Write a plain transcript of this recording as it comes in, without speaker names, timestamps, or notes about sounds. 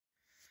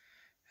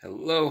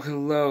Hello,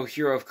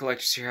 Hero of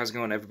Collectors here. How's it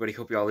going, everybody?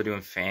 Hope you all are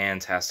doing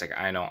fantastic.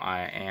 I know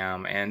I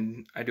am,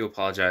 and I do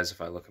apologize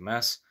if I look a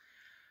mess.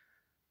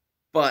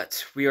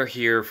 But we are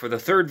here for the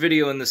third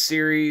video in the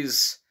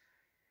series.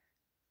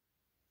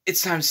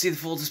 It's time to see the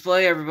full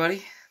display,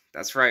 everybody.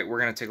 That's right, we're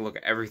going to take a look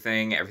at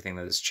everything that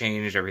has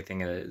changed, everything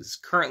that is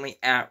currently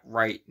at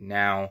right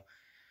now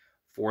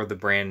for the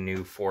brand new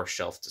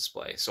 4-shelf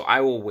display. So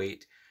I will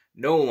wait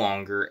no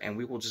longer, and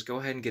we will just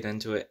go ahead and get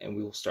into it, and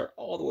we will start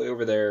all the way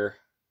over there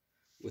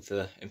with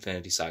the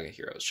Infinity Saga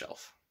Heroes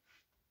shelf.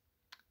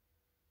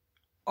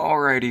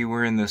 Alrighty,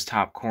 we're in this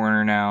top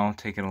corner now,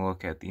 taking a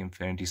look at the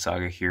Infinity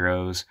Saga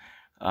Heroes.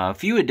 A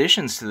few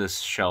additions to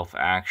this shelf,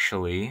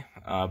 actually.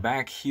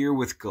 Back here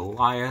with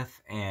Goliath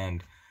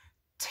and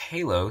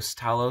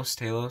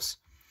Talos.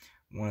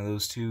 One of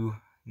those two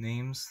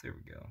names. There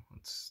we go.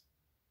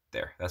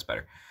 That's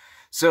better.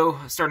 So,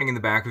 starting in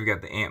the back, we've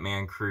got the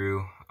Ant-Man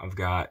crew. I've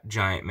got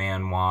Giant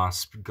Man,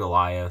 Wasp,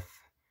 Goliath,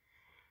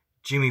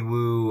 Jimmy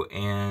Woo,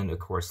 and of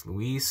course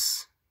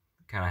Luis.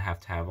 Kind of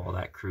have to have all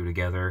that crew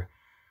together.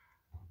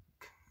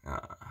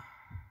 Let's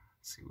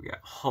see, we got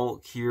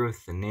Hulk here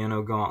with the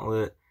Nano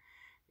Gauntlet,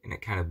 and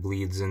it kind of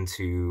bleeds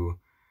into,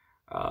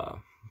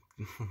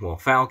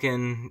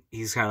 Falcon.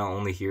 He's kind of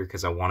only here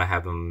because I want to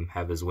have him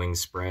have his wings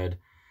spread.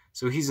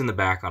 So he's in the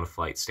back on a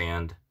flight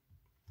stand.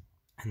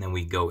 And then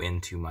we go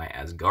into my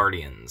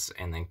Asgardians,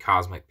 and then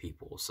Cosmic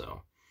people,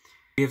 so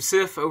we have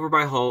Sif over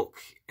by Hulk,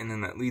 and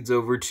then that leads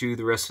over to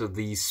the rest of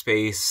the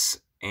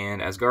Space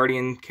and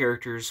Asgardian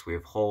characters. We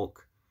have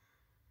Hulk.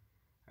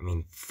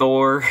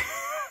 Thor.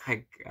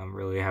 I'm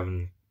really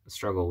having a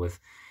struggle with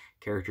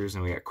characters.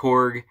 And we got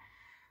Korg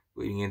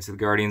leading into the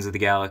Guardians of the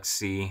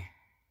Galaxy.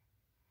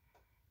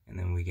 And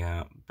then we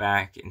got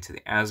back into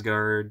the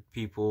Asgard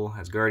people,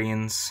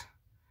 Asgardians.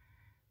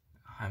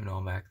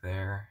 Heimdall back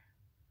there.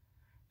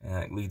 And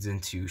that leads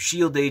into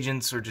S.H.I.E.L.D.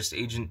 agents, or just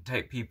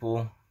agent-type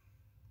people.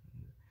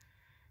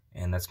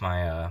 And that's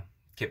my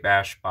Kit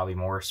Bash, Bobby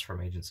Morse from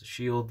Agents of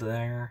S.H.I.E.L.D.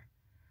 there.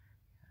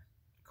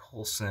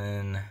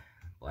 Coulson,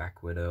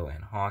 Black Widow,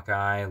 and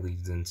Hawkeye.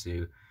 Leads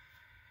into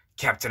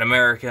Captain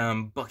America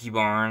and Bucky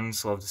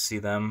Barnes. Love to see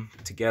them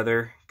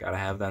together. Gotta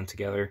have them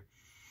together.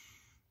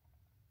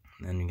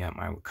 And then we got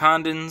my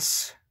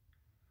Wakandans.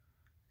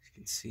 As you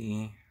can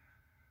see,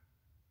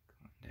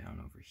 going down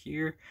over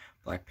here.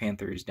 Black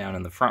Panther is down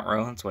in the front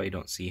row. That's why you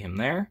don't see him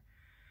there.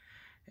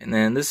 And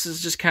then this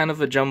is just kind of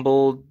a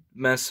jumbled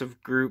mess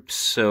of groups.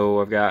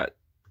 So I've got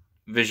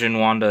Vision,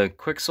 Wanda,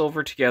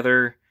 Quicksilver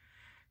together.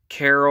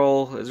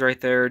 Carol is right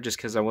there just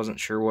because I wasn't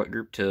sure what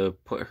group to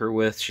put her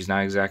with. She's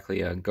not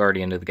exactly a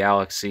Guardian of the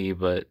Galaxy,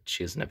 but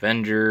she's an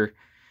Avenger.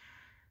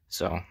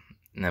 So,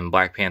 and then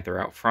Black Panther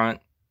out front.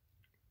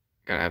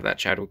 Gotta have that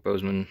Chadwick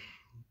Boseman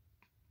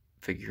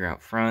figure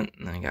out front.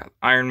 And then I got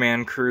Iron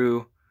Man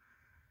crew.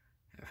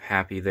 Have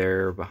Happy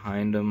there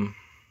behind him.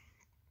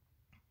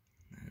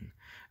 And,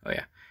 oh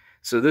yeah.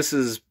 So this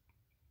is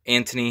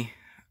Anthony,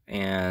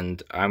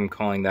 and I'm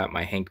calling that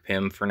my Hank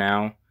Pym for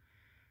now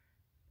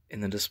in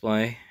the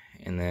display.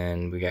 And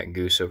then we got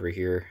Goose over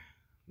here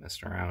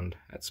messing around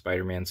at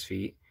Spider-Man's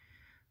feet.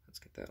 Let's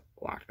get that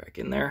locked back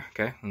in there.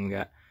 Okay, and we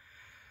got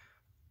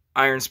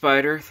Iron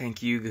Spider.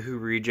 Thank you,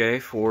 Gahubri J,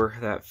 for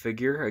that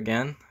figure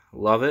again.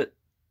 Love it.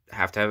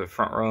 Have to have it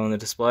front row in the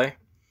display.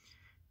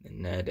 And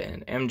Ned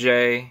and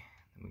MJ.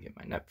 Then we get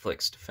my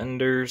Netflix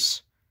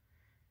Defenders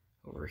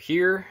over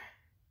here.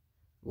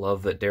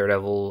 Love that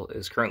Daredevil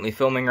is currently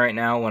filming right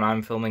now when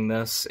I'm filming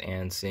this,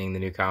 and seeing the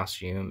new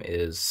costume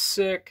is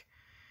sick.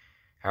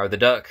 Howard the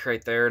Duck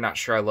right there. Not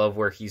sure I love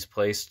where he's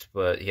placed,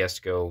 but he has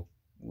to go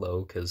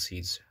low because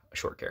he's a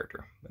short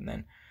character. And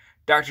then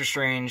Doctor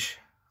Strange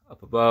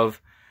up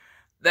above.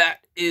 That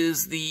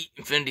is the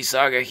Infinity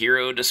Saga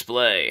Hero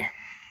display.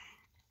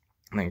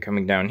 And then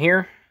coming down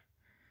here,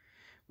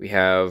 we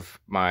have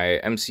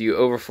my MCU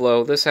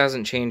Overflow. This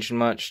hasn't changed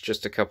much,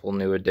 just a couple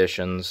new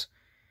additions,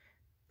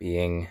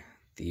 being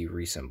the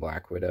recent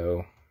Black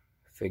Widow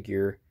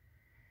figure,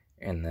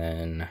 and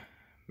then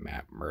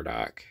Matt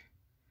Murdock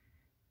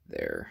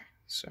there.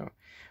 So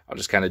I'll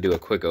just kind of do a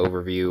quick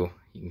overview.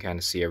 You can kind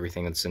of see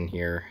everything that's in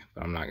here,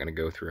 but I'm not going to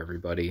go through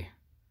everybody.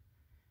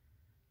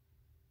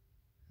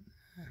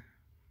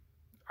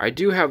 I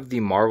do have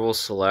the Marvel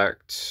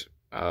Select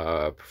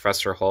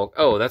Professor Hulk.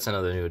 Oh, that's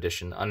another new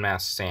addition,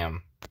 Unmasked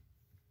Sam.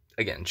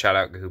 Again, shout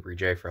out Gahubri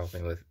J for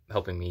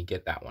helping me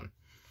get that one.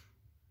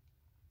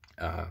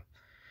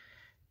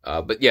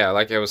 But yeah,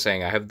 like I was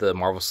saying, I have the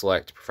Marvel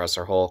Select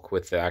Professor Hulk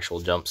with the actual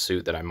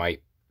jumpsuit that I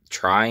might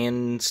try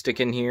and stick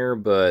in here,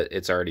 but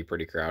it's already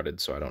pretty crowded,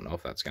 so I don't know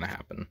if that's going to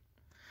happen.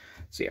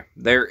 So yeah,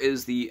 there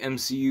is the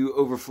MCU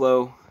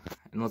Overflow,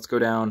 and let's go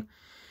down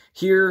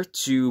here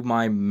to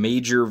my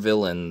major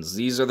villains.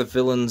 These are the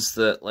villains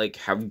that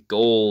have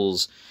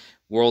goals,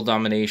 world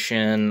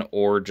domination,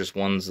 or just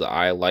ones that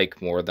I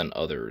like more than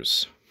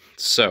others.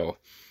 So,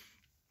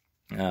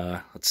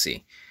 let's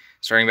see.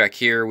 Starting back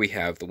here, we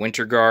have the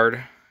Winter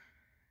Guard,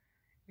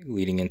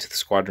 leading into the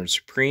Squadron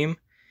Supreme.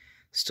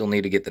 Still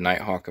need to get the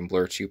Nighthawk and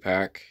Blur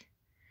 2-pack.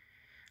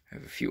 I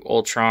have a few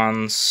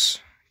Ultrons,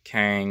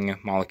 Kang,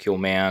 Molecule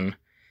Man.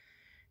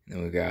 And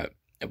then we've got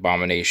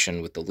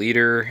Abomination with the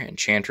leader.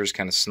 Enchantress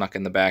kind of snuck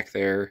in the back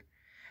there.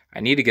 I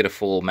need to get a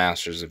full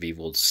Masters of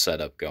Evil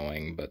setup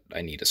going, but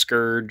I need a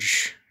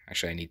Scourge.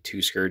 Actually, I need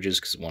 2 Scourges,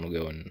 because one will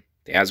go in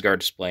the Asgard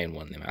display and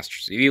one in the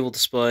Masters of Evil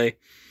display.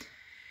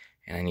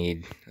 And I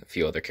need a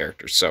few other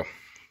characters. So,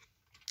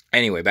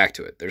 anyway, back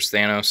to it. There's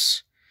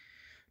Thanos,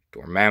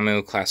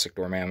 Dormammu, classic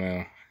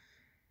Dormammu,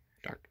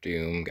 Doctor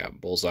Doom, got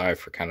Bullseye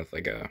for kind of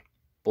like a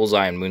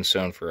Bullseye and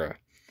Moonstone for a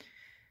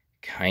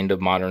kind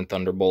of modern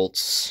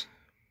Thunderbolts.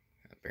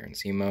 Got Baron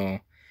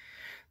Zemo.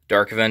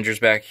 Dark Avengers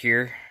back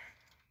here,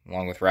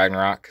 along with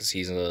Ragnarok, because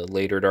he's a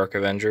later Dark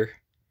Avenger.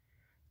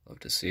 Love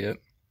to see it.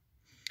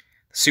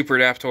 Super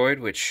Adaptoid,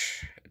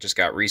 which I just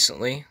got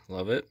recently.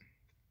 Love it.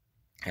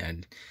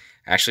 And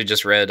actually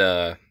just read,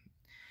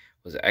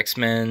 was it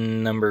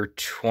X-Men number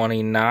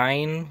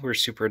 29, where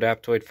Super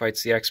Adaptoid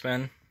fights the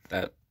X-Men.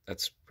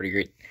 That's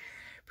pretty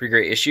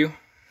great issue.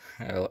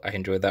 I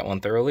enjoyed that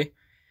one thoroughly.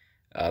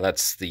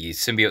 That's the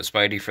symbiote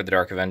Spidey for the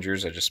Dark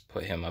Avengers. I just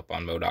put him up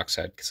on MODOK's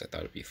head because I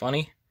thought it'd be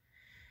funny.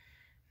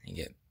 You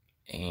get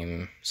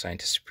AIM,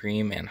 Scientist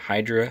Supreme, and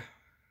Hydra.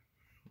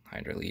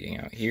 Hydra leading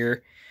out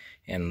here.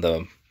 And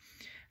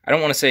I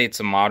don't want to say it's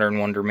a modern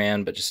Wonder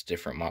Man, but just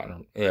different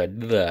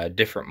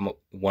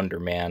Wonder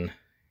Man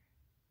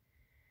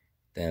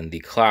than the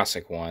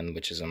classic one,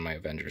 which is in my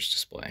Avengers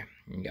display.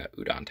 You got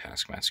Udon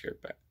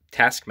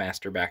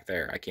Taskmaster back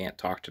there. I can't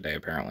talk today,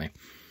 apparently.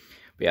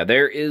 But yeah,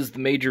 there is the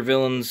major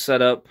villains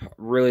setup.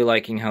 Really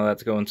liking how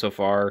that's going so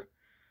far.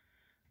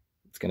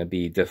 It's going to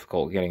be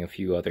difficult getting a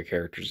few other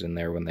characters in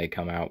there when they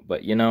come out,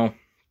 but you know,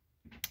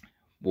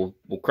 we'll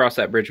cross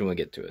that bridge when we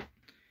get to it.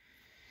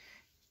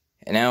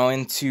 And now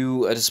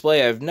into a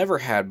display I've never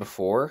had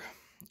before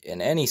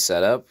in any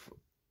setup,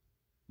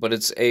 but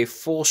it's a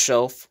full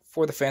shelf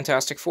for the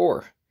Fantastic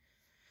Four.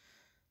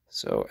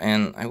 So,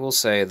 and I will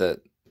say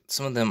that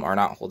some of them are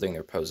not holding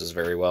their poses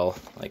very well,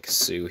 like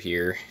Sue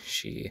here.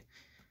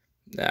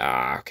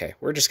 Okay,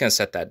 we're just going to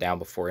set that down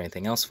before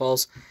anything else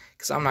falls,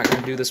 because I'm not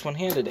going to do this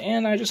one-handed,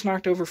 and I just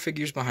knocked over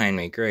figures behind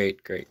me.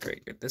 Great.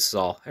 This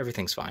is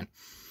everything's fine.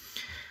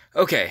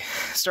 Okay,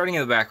 starting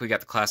in the back, we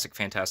got the classic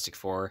Fantastic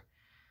Four.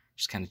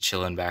 Just kind of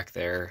chilling back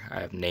there. I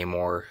have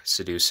Namor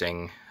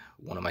seducing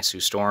one of my Sue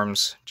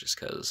Storms, just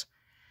because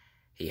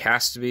he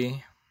has to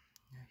be.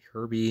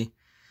 Herbie.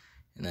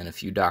 And then a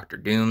few Doctor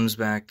Dooms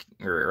back,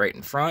 or right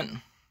in front.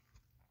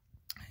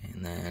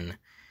 And then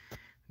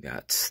we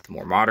got the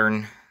more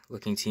modern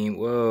looking team.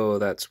 Whoa,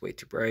 that's way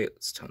too bright.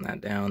 Let's tone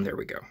that down. There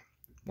we go.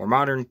 More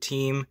modern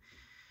team.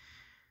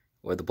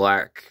 With the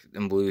black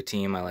and blue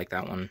team. I like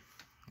that one.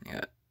 We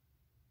got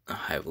a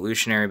High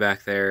Evolutionary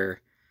back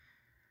there.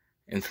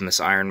 Infamous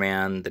Iron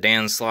Man, the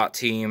Dan Slott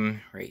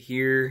team right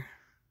here,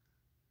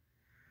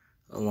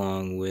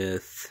 along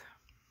with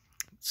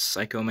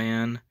Psycho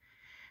Man,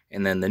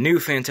 and then the new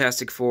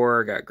Fantastic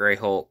Four got Grey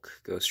Hulk,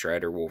 Ghost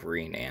Rider,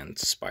 Wolverine, and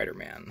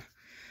Spider-Man.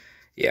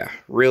 Yeah,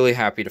 really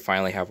happy to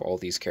finally have all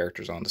these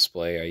characters on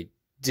display.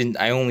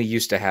 I only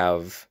used to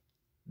have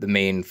the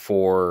main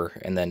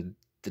 4 and then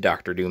the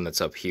Doctor Doom that's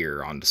up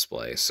here on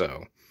display,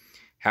 so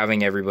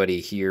having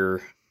everybody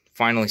here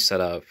finally set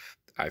up,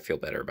 I feel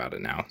better about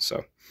it now.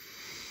 So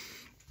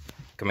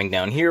coming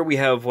down here, we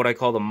have what I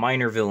call the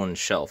minor villain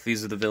shelf.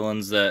 These are the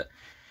villains that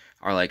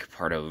are like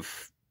part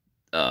of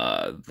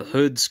the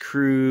Hood's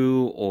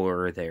crew,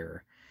 or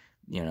they're,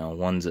 you know,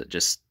 ones that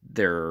just,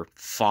 they're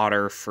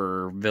fodder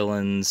for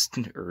villains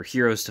or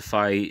heroes to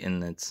fight,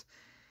 and it's,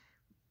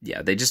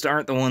 yeah, they just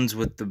aren't the ones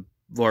with the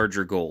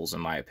larger goals, in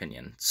my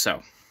opinion.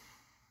 So,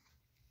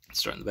 let's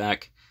start in the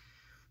back.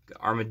 We've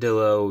got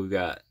Armadillo, we've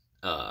got,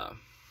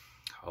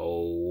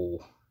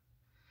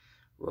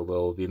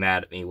 Robo will be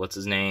mad at me. What's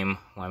his name?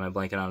 Why am I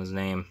blanking on his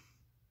name?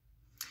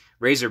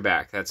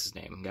 Razorback, that's his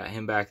name. Got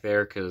him back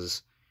there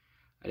because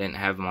I didn't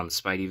have him on the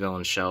Spidey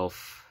villain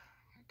shelf.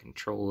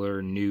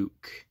 Controller, Nuke,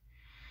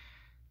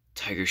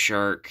 Tiger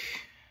Shark,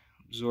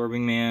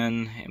 Absorbing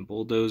Man, and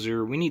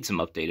Bulldozer. We need some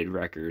updated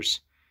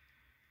Wreckers,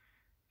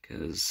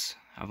 because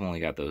I've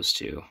only got those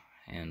 2,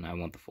 and I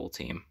want the full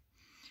team.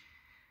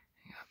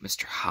 Got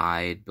Mr.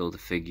 Hyde,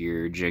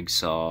 Build-A-Figure,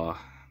 Jigsaw,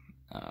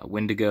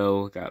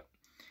 Wendigo. Got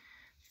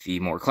the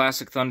more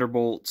classic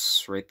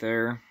Thunderbolts right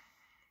there.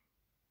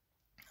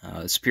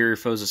 Superior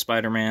Foes of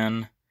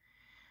Spider-Man,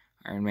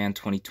 Iron Man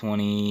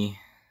 2020,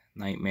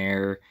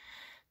 Nightmare.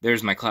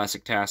 There's my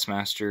classic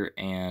Taskmaster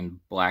and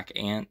Black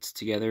Ant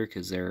together,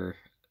 because they're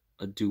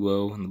a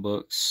duo in the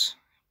books.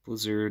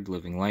 Blizzard,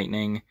 Living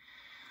Lightning.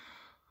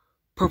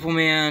 Purple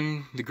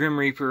Man, the Grim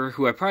Reaper,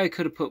 who I probably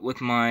could have put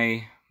with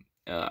my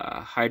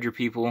Hydra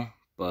people,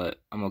 but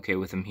I'm okay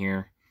with him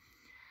here.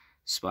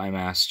 Spy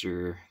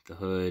Master, the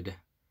Hood.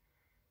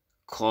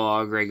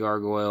 Claw, Grey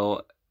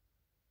Gargoyle,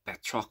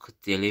 Patroc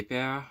de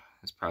l'Hyper.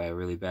 That's probably a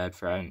really bad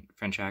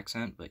French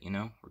accent, but you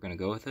know, we're going to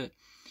go with it.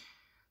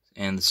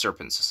 And the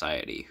Serpent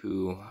Society,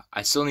 who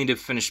I still need to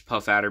finish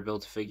Puff Adder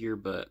Build-A-Figure,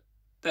 but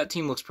that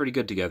team looks pretty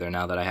good together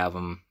now that I have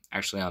them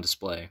actually on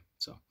display.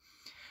 So,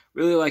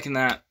 really liking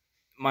that.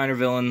 minor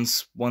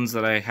villains, ones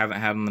that I haven't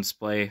had on the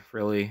display,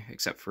 really,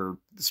 except for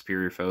the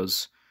superior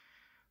foes.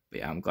 But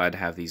yeah, I'm glad to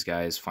have these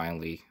guys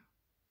finally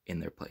in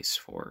their place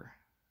for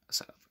a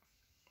setup.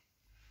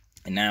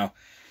 And now,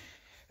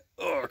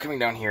 coming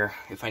down here,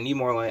 if I need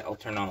more light, I'll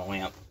turn on a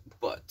lamp,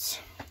 but,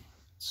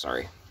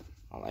 sorry,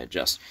 while I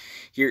adjust.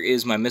 Here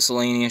is my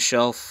miscellaneous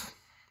shelf,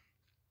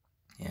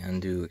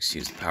 and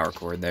excuse the power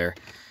cord there.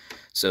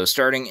 So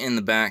starting in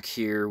the back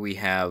here, we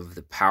have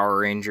the Power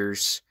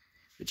Rangers,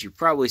 which you've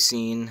probably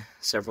seen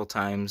several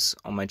times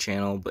on my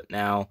channel, but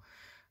now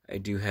I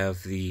do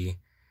have the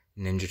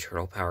Ninja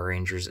Turtle Power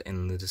Rangers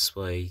in the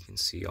display. You can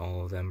see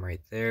all of them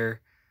right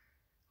there,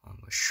 along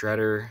with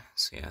Shredder.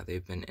 So yeah,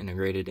 they've been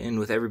integrated in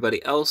with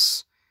everybody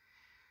else.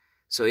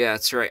 So yeah,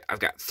 that's right. I've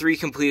got 3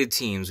 completed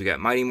teams. We got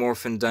Mighty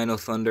Morphin, Dino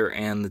Thunder,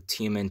 and the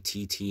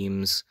TMNT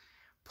teams,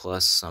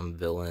 plus some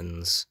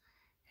villains,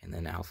 and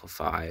then Alpha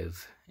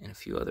 5, and a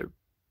few other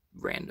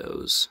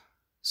randos.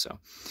 So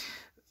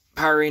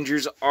Power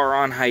Rangers are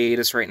on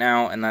hiatus right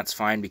now, and that's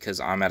fine because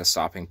I'm at a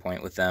stopping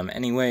point with them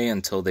anyway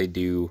until they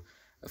do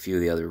a few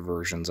of the other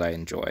versions I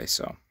enjoy.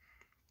 So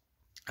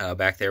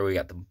back there we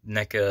got the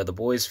NECA The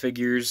Boys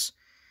figures,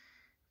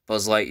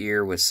 Buzz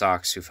Lightyear with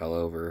Socks who fell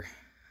over,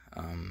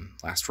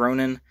 Last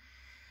Ronin,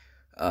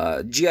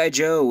 G.I.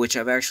 Joe, which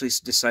I've actually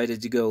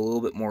decided to go a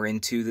little bit more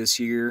into this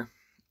year.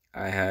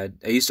 I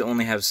used to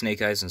only have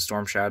Snake Eyes and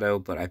Storm Shadow,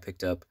 but I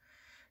picked up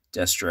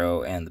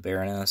Destro and the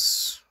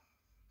Baroness.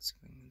 Let's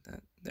get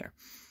that there.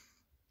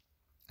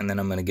 And then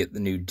I'm going to get the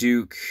new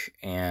Duke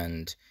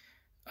and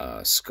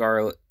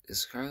Scarlet. Is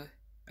Scarlet?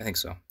 I think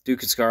so.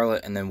 Duke and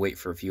Scarlet, and then wait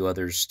for a few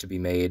others to be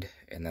made,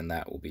 and then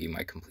that will be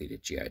my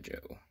completed G.I.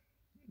 Joe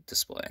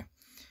display.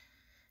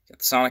 Got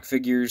the Sonic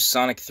figures,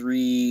 Sonic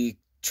 3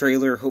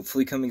 trailer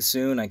hopefully coming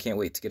soon. I can't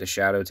wait to get a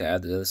Shadow to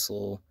add to this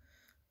little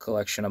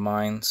collection of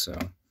mine. So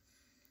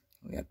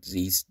we got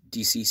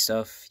DC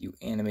stuff, a few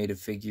animated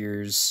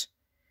figures,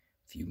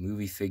 a few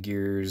movie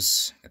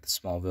figures. Got the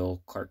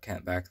Smallville Clark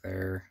Kent back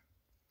there,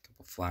 a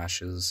couple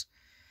flashes.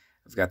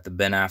 I've got the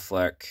Ben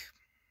Affleck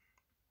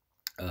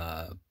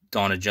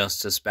Dawn of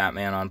Justice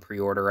Batman on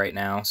pre-order right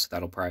now, so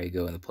that'll probably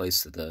go in the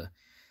place of the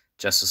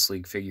Justice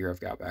League figure I've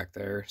got back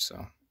there.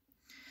 So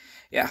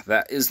yeah,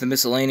 that is the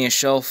miscellaneous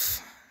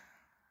shelf.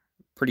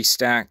 Pretty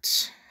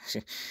stacked.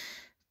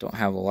 Don't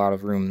have a lot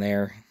of room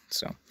there.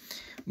 So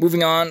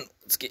moving on,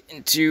 let's get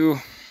into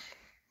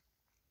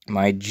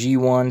my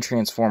G1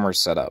 Transformers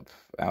setup.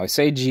 Now I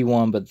say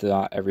G1, but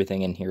not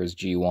everything in here is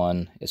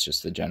G1. It's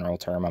just the general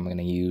term I'm going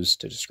to use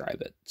to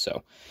describe it.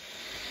 So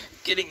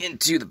getting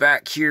into the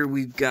back here,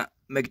 we've got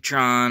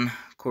Megatron,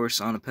 of course,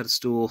 on a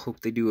pedestal. Hope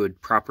they do a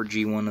proper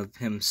G1 of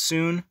him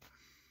soon.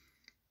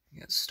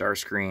 We got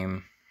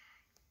Starscream.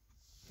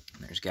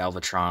 There's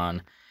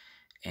Galvatron.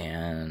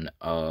 And,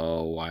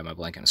 oh, why am I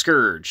blanking?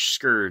 Scourge.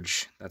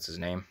 Scourge, that's his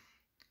name.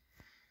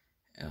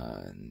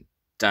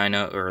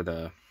 Dino, or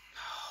the,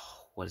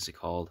 what is it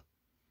called?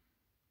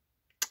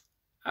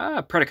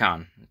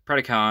 Predacon.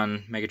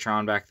 Predacon,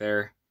 Megatron back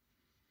there.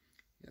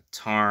 We got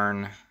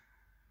Tarn.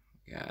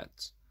 We got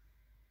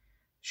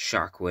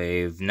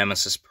Shockwave,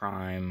 Nemesis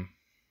Prime.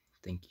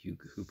 Thank you,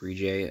 Hooper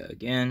J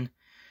again.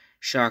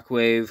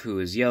 Shockwave, who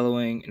is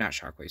yellowing. Not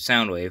Shockwave,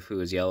 Soundwave, who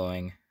is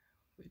yellowing,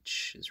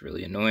 which is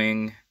really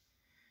annoying.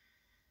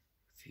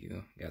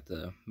 You got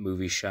the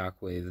movie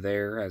Shockwave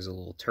there as a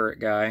little turret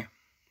guy.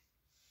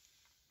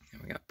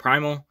 And we got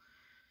Primal.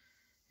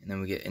 And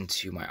then we get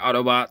into my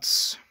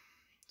Autobots.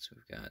 So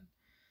we've got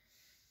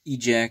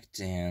Eject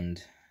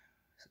and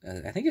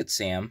I think it's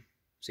Sam.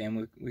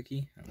 Sam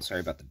Wiki. I'm sorry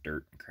about the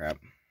dirt and crap.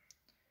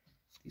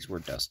 These were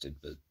dusted,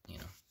 but you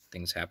know,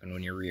 things happen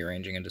when you're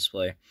rearranging a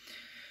display.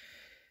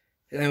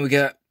 And then we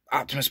got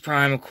Optimus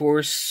Prime, of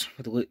course,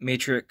 with the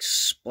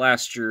Matrix,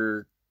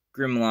 Blaster,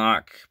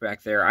 Grimlock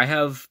back there. I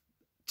have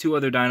 2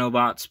 other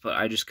Dinobots, but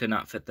I just could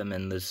not fit them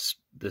in this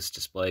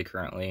display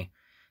currently.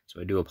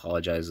 So I do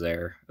apologize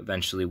there.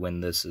 Eventually,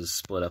 when this is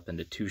split up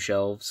into 2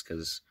 shelves,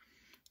 because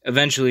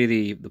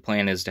eventually the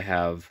plan is to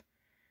have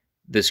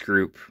this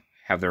group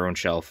have their own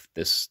shelf,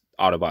 this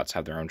Autobots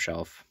have their own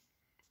shelf,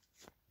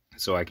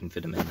 so I can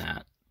fit them in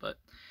that. But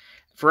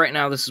for right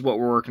now, this is what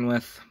we're working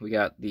with. We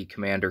got the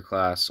Commander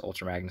class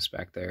Ultra Magnus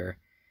back there,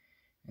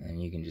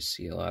 and you can just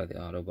see a lot of the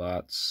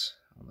Autobots.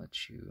 I'll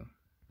let you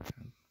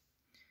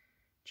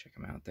check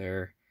them out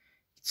there.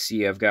 You can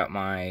see I've got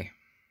my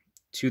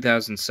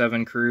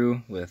 2007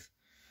 crew with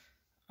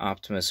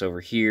Optimus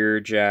over here,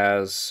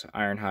 Jazz,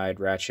 Ironhide,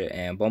 Ratchet,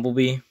 and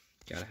Bumblebee.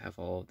 Gotta have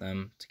all of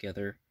them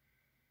together.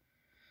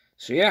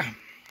 So yeah,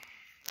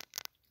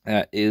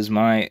 that is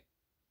my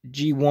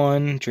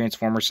G1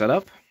 Transformer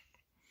setup.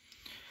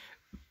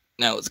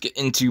 Now let's get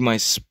into my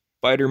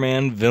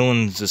Spider-Man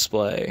villains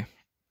display.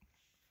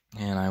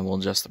 And I will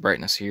adjust the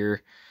brightness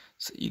here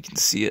so you can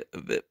see it a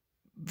bit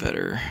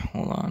better.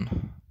 Hold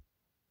on.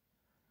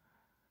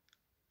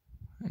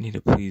 I need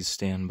a please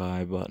stand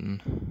by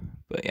button.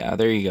 But yeah,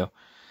 there you go.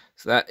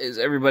 So that is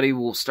everybody.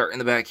 We'll start in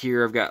the back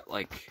here. I've got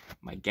like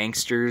my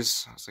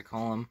gangsters, as I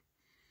call them.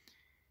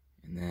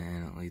 And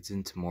then it leads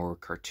into more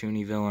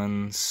cartoony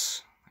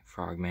villains, like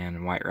Frogman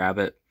and White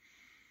Rabbit.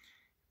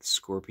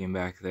 Scorpion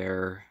back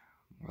there.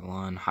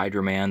 Morlun,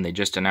 Hydro Man. They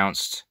just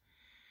announced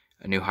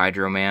a new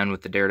Hydro Man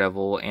with the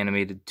Daredevil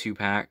animated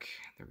 2-pack.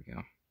 There we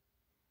go.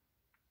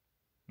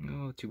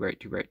 Oh, too bright,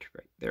 too bright, too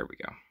bright. There we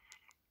go.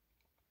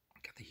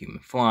 Got the Human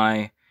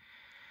Fly.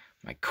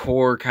 My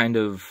core kind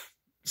of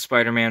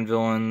Spider-Man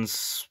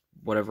villains,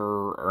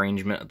 whatever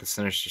arrangement of the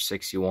Sinister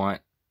Six you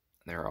want.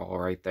 They're all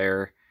right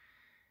there.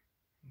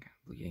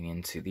 Leading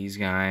into these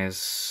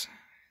guys.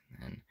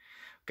 And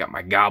got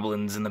my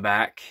goblins in the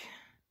back.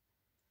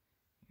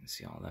 You can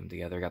see all of them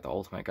together. Got the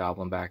Ultimate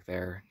Goblin back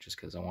there, just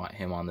because I want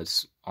him on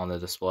the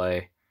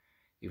display,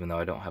 even though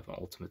I don't have an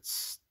Ultimate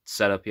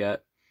setup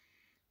yet.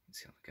 You can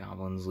see how the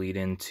goblins lead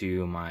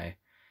into my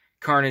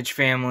Carnage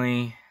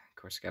family.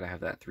 Of course, gotta have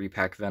that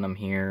 3-pack Venom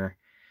here.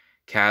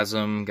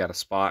 Chasm, got a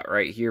spot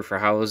right here for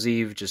Hallows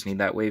Eve. Just need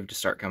that wave to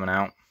start coming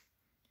out.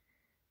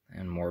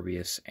 And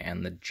Morbius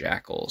and the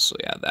Jackal. So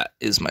yeah, that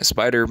is my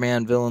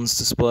Spider-Man villains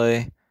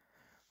display.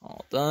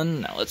 All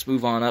done. Now let's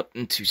move on up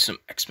into some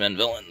X-Men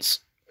villains.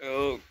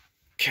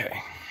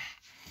 Okay.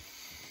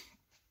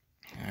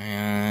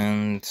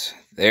 And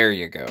there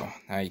you go.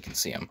 Now you can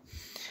see them.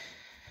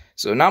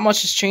 So not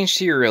much has changed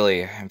here,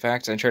 really. In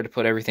fact, I tried to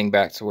put everything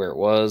back to where it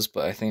was,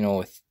 but I think,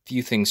 a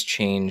few things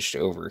changed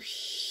over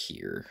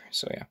here.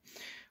 So yeah,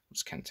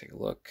 let's kind of take a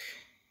look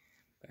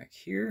back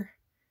here.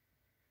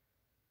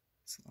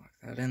 Let's lock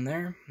that in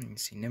there. You can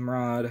see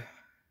Nimrod.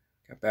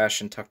 Got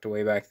Bastion tucked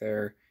away back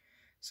there.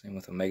 Same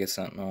with Omega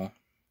Sentinel.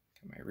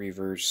 Got my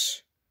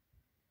Reavers.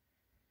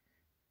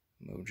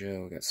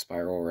 Mojo. Got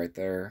Spiral right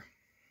there.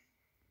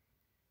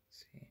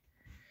 Let's see.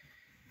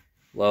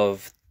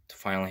 Love to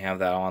finally have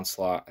that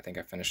Onslaught. I think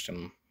I finished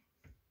him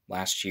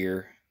last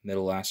year,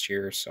 middle last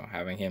year, so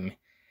having him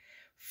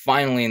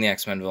finally in the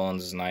X-Men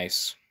villains is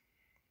nice.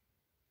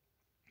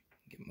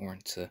 Get more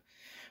into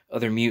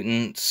other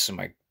mutants,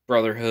 my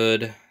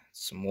Brotherhood,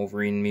 some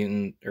Wolverine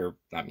mutant, or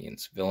not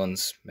mutants,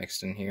 villains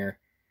mixed in here.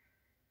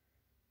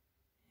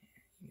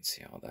 You can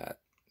see all that.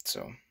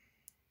 So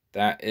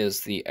that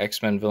is the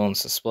X-Men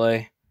villains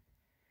display.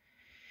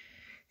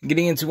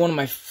 Getting into one of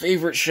my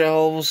favorite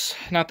shelves.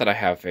 Not that I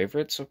have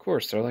favorites, of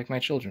course, they're like my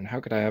children.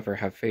 How could I ever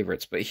have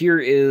favorites? But here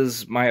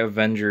is my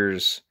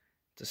Avengers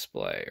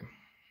display.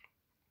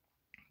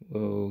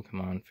 Whoa,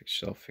 come on,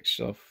 fix yourself, fix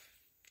yourself.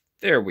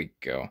 There we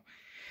go.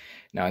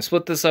 Now I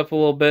split this up a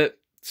little bit.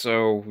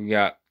 So we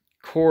got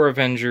core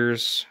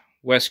Avengers,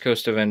 West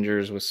Coast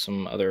Avengers with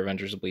some other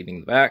Avengers bleeding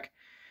the back,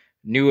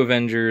 new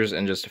Avengers,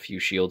 and just a few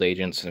SHIELD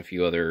agents and a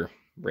few other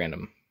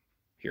random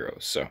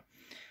heroes. So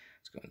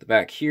let's go to the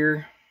back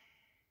here.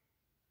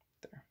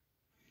 There.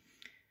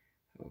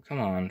 Oh, come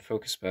on,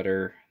 focus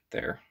better.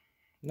 There.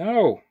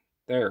 No!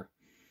 There.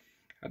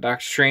 Got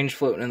Doctor Strange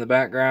floating in the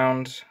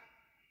background.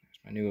 There's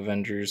my new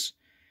Avengers.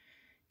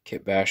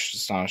 Kit Bash,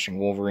 Astonishing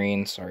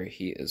Wolverine. Sorry,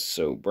 he is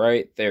so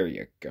bright. There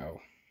you go.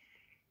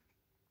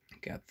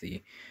 Got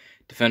the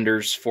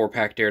Defenders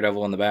 4-pack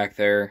Daredevil in the back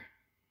there.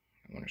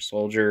 Winter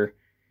Soldier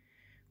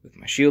with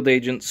my SHIELD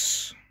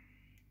agents.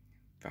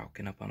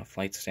 Falcon up on a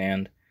flight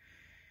stand.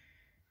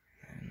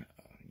 And,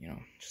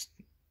 just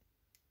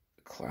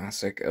the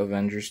classic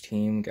Avengers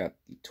team. Got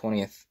the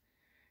 20th,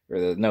 or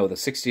the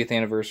 60th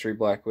anniversary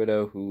Black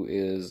Widow, who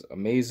is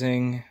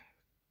amazing.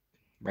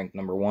 Ranked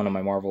number 1 on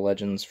my Marvel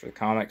Legends for the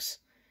comics.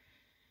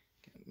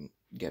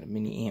 Got a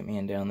mini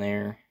Ant-Man down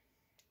there.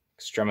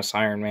 Extremis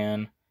Iron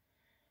Man.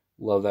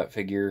 Love that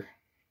figure.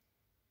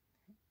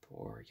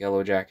 Or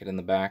Yellow Jacket in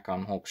the back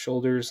on Hulk's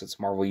shoulders. It's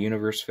Marvel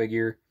Universe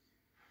figure.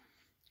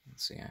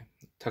 Let's see, I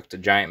tucked a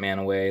Giant Man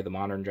away, the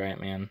modern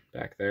Giant Man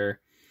back there.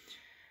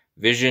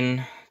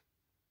 Vision.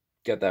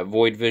 Got that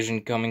Void Vision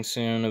coming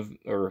soon.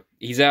 Or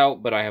he's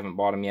out, but I haven't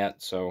bought him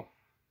yet, so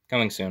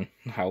coming soon.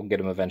 I'll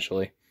get him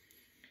eventually.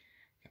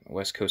 Got my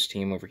West Coast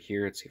team over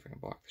here. Let's see if I can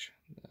block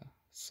the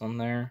sun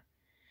there.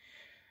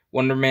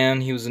 Wonder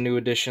Man, he was a new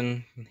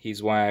addition.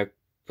 He's why I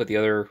put the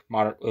other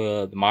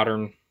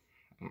modern,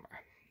 I'm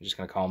just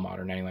going to call him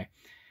modern anyway.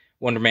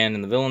 Wonder Man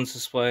in the villains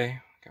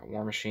display. Got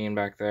War Machine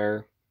back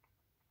there.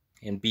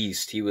 And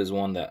Beast, he was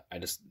one that I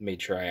just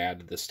made sure I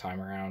added this time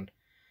around.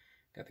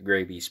 Got the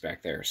Gray Beast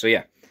back there. So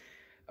yeah,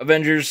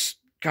 Avengers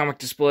comic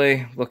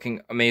display, looking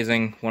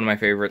amazing. One of my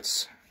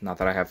favorites. Not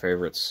that I have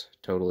favorites.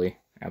 Totally.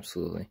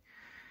 Absolutely.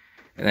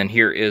 And then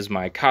here is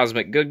my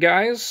Cosmic Good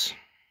Guys.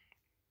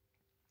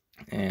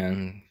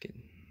 And get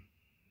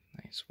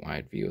a nice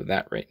wide view of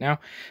that right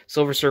now.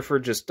 Silver Surfer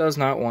just does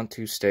not want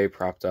to stay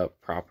propped up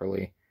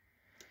properly.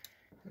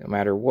 No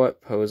matter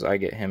what pose I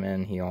get him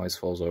in, he always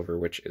falls over,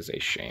 which is a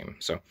shame.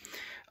 So,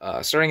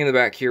 starting in the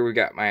back here, we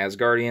got my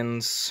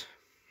Asgardians.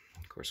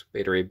 Of course,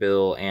 Beta Ray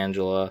Bill,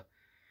 Angela,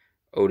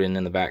 Odin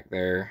in the back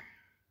there.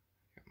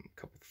 A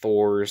couple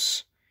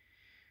Thors.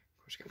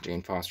 Of course, got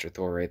Jane Foster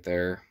Thor right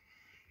there.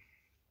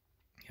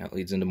 That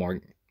leads into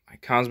more my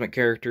cosmic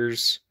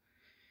characters.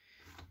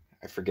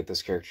 I forget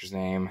this character's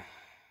name.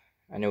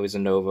 I know he's a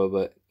Nova,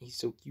 but he's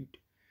so cute.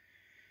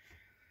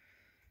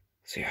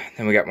 So yeah,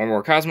 then we got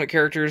more cosmic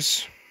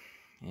characters.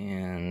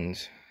 And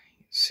let's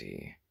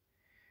see.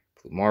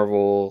 Blue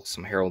Marvel,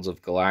 some Heralds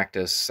of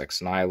Galactus,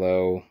 Ex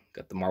Nihilo,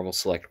 got the Marvel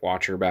Select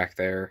Watcher back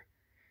there.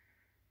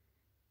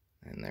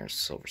 And there's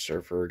Silver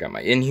Surfer, got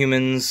my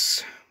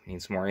Inhumans.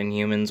 Need some more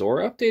Inhumans, or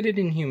updated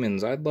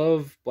Inhumans. I'd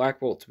love Black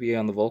Bolt to be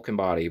on the Vulcan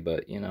body,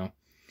 but, you know,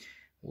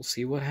 we'll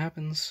see what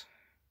happens.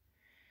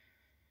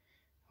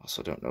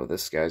 Also don't know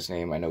this guy's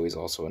name. I know he's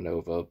also a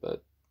Nova,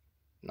 but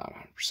not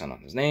 100%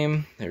 on his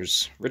name.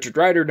 There's Richard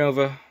Rider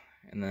Nova,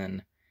 and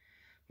then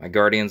my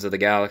Guardians of the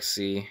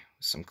Galaxy,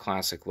 with some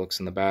classic looks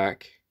in the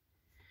back,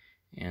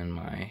 and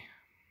my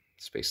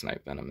Space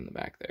Knight Venom in the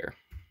back there.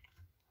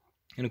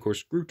 And of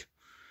course, Groot.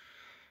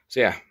 So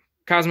yeah,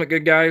 Cosmic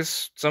good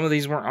guys. Some of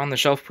these weren't on the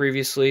shelf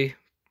previously.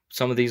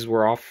 Some of these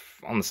were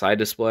off on the side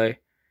display.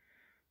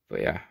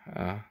 But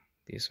yeah,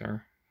 these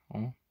are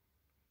all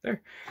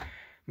there.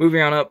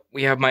 Moving on up,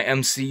 we have my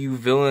MCU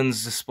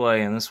villains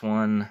display, and this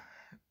one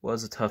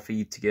was a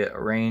toughie to get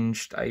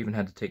arranged. I even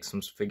had to take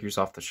some figures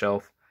off the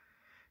shelf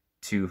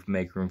to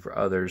make room for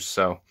others.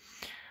 So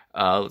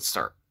let's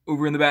start.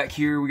 Over in the back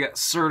here, we got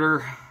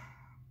Surtur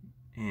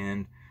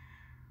and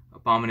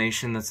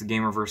Abomination. That's the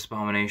Gamerverse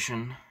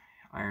Abomination.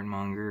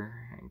 Ironmonger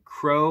and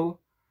Crow.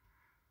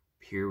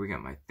 Here we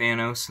got my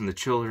Thanos and the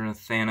children of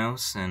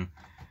Thanos, and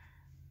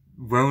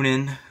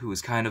Ronan, who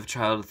is kind of a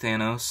child of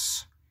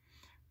Thanos,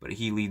 but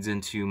he leads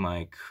into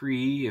my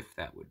Kree, if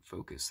that would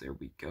focus. There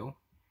we go.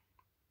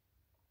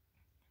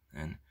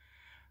 And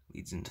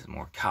leads into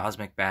more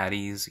cosmic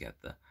baddies. You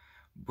got the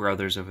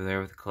brothers over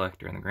there with the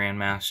Collector and the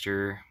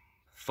Grandmaster.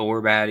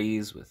 Thor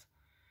baddies with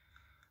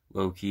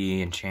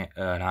Loki and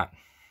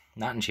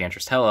not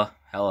Enchantress, Hela,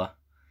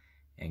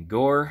 and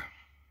Gore.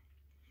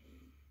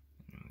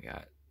 And we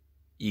got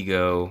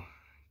Ego,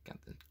 got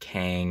the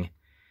Kang,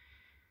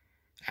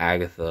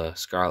 Agatha,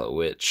 Scarlet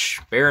Witch,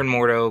 Baron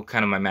Mordo,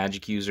 kind of my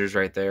magic users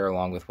right there,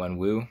 along with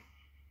Wenwu.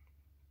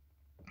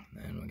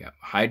 And then we got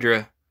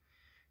Hydra.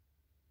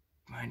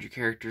 Hydra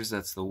characters,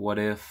 that's the What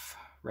If,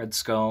 Red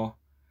Skull,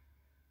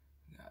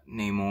 we got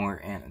Namor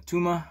and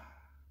Atuma.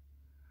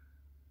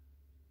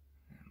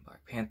 And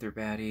Black Panther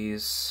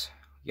baddies.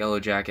 Yellow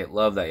Jacket,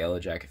 love that Yellow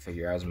Jacket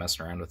figure. I was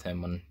messing around with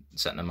him when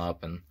setting him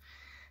up, and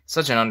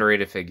such an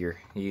underrated figure.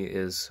 He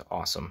is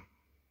awesome.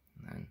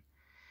 And then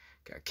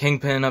got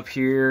Kingpin up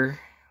here.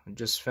 We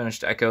just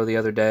finished Echo the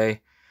other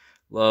day.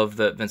 Love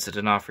that Vincent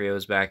D'Onofrio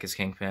is back as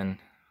Kingpin.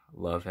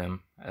 Love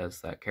him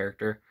as that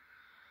character.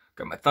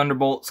 Got my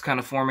Thunderbolts kind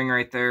of forming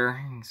right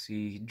there. You can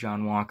see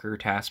John Walker,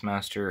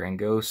 Taskmaster, and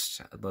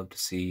Ghost. I'd love to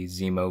see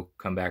Zemo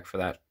come back for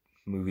that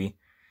movie.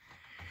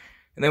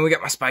 And then we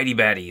got my Spidey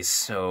baddies.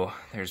 So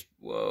there's,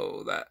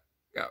 whoa, that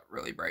got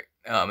really bright.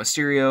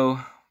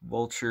 Mysterio,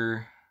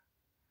 Vulture.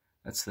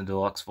 That's the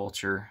Deluxe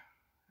Vulture.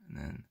 And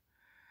then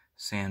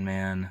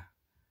Sandman,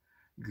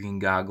 Green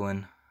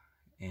Goblin,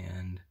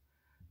 and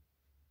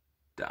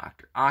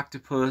Dr.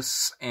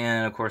 Octopus.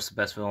 And of course the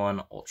best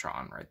villain,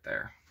 Ultron, right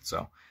there.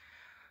 So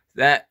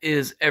that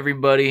is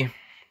everybody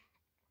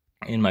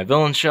in my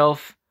villain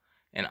shelf.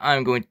 And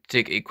I'm going to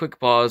take a quick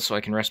pause so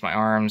I can rest my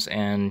arms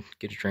and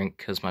get a drink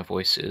because my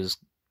voice is,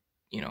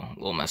 you know, a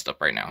little messed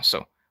up right now. So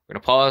we're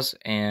going to pause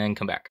and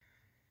come back.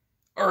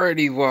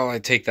 Alrighty, while I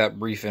take that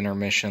brief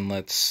intermission,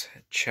 let's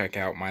check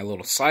out my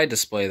little side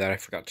display that I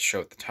forgot to show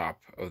at the top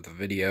of the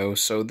video.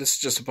 So this is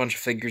just a bunch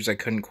of figures I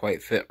couldn't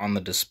quite fit on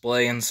the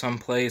display in some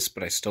place,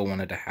 but I still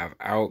wanted to have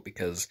out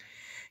because,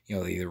 you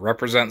know, they either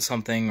represent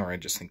something or I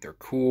just think they're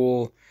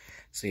cool.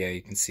 So yeah,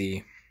 you can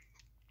see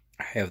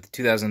I have the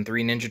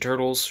 2003 Ninja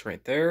Turtles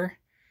right there,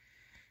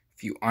 a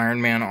few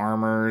Iron Man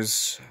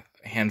armors,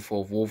 a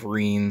handful of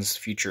Wolverines,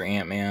 future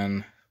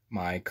Ant-Man,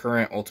 my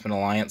current Ultimate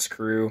Alliance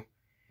crew,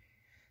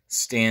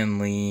 Stan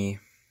Lee,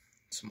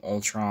 some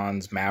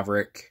Ultrons,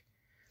 Maverick,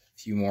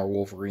 a few more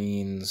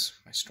Wolverines,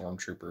 my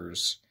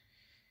Stormtroopers,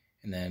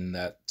 and then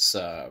that's,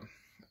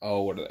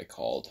 what are they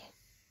called?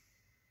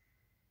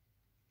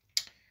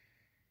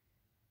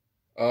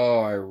 Oh,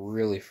 I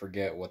really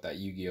forget what that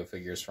Yu-Gi-Oh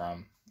figure is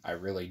from. I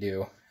really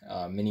do.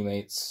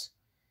 Minimates,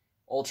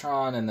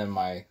 Ultron, and then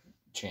my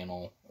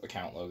channel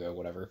account logo,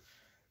 whatever.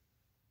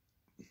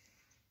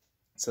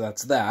 So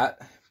that's that.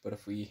 But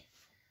if we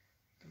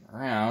come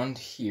around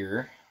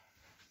here,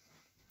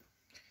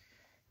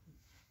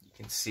 you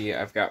can see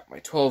I've got my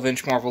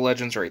 12-inch Marvel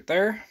Legends right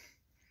there.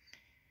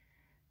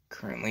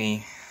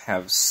 Currently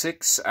have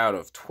 6 out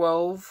of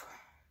 12.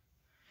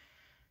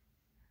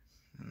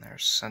 And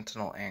there's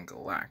Sentinel and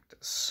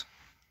Galactus.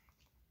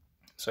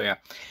 So yeah,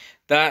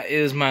 that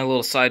is my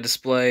little side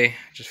display.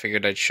 Just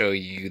figured I'd show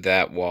you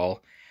that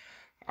while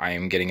I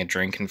am getting a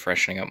drink and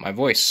freshening up my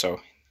voice. So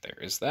there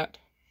is that.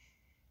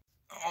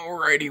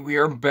 Alrighty, we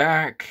are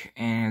back.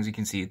 And as you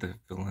can see, the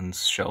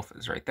villains shelf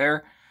is right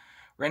there.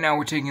 Right now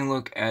we're taking a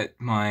look at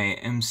my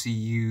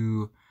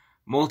MCU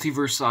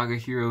Multiverse Saga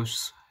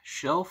Heroes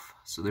shelf.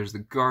 So there's the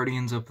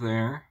Guardians up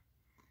there,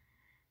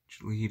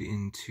 which lead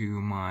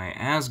into my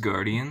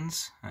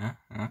Asgardians.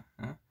 You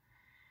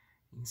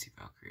can see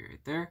Valkyrie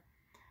right there.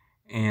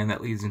 And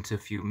that leads into a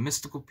few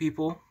mystical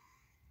people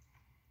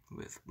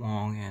with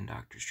Wong and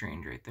Doctor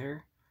Strange right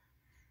there.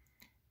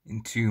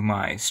 Into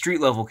my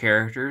street level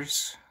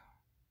characters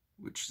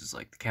which is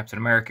like the Captain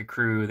America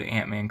crew, the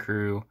Ant-Man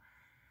crew,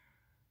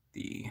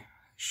 the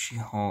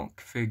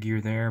She-Hulk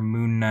figure there,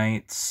 Moon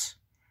Knights.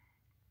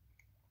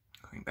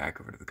 Going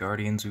back over to the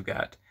Guardians, we've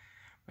got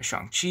my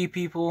Shang-Chi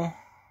people.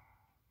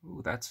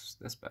 Ooh, that's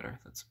better.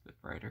 That's a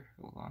bit brighter.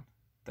 Hold on.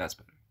 That's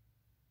better.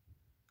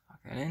 Lock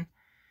that in.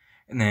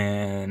 And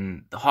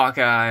then the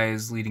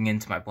Hawkeyes leading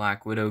into my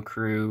Black Widow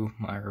crew,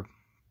 my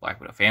Black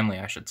Widow family,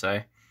 I should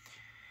say.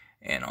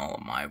 And all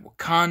of my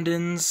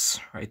Wakandans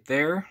right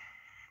there.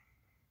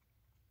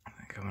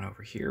 Coming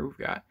over here, we've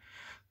got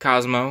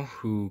Cosmo,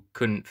 who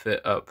couldn't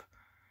fit up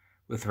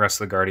with the rest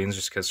of the Guardians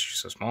just because she's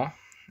so small.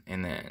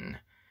 And then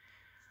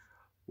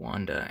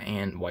Wanda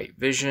and White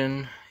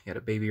Vision. You got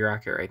a Baby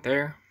Rocket right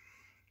there.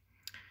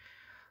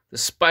 The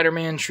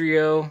Spider-Man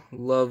trio.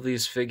 Love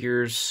these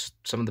figures.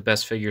 Some of the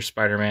best figures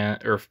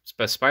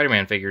best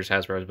Spider-Man figures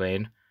Hasbro's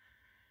made.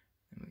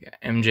 We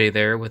got MJ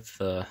there with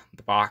the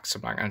box.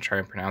 I'm not going to try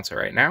and pronounce it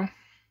right now.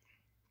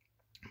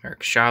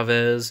 America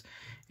Chavez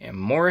and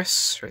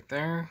Morris right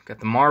there. Got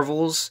the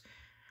Marvels.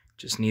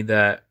 Just need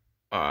that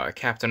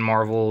Captain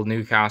Marvel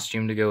new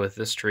costume to go with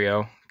this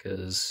trio,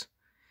 because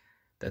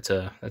that's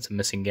a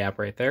missing gap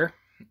right there.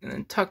 And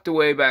then tucked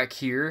away back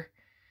here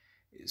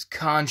is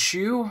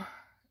Khonshu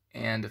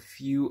and a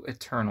few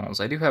Eternals.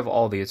 I do have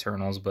all the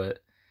Eternals, but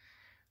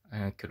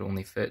I could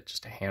only fit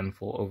just a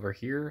handful over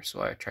here,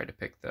 so I tried to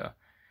pick the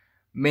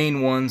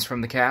main ones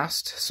from the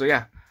cast. So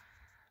yeah,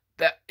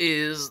 that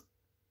is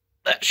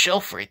that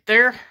shelf right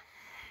there.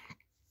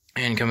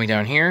 And coming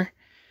down here,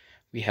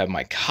 we have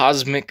my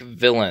Cosmic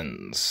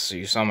Villains. So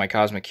you saw my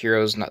Cosmic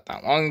Heroes not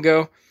that long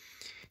ago.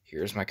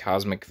 Here's my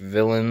Cosmic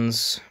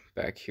Villains.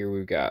 Back here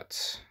we've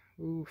got,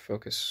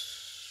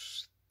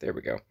 focus, there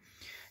we go.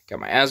 Got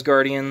my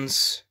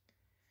Asgardians,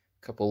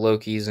 a couple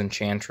Lokis,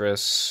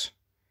 Enchantress,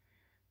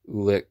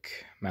 Ulik,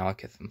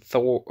 Malekith,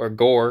 and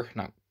Gorr,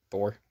 not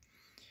Thor.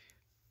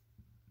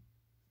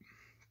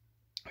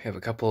 We have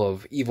a couple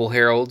of Evil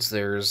Heralds.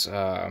 There's,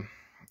 I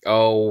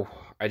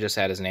just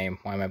had his name.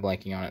 Why am I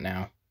blanking on it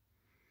now?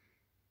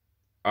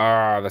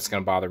 That's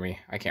going to bother me.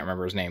 I can't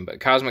remember his name, but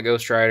Cosmic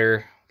Ghost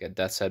Rider. Got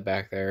Death's Head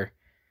back there.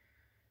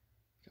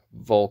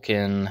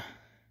 Vulcan,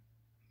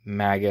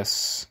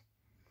 Magus.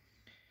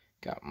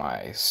 Got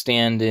my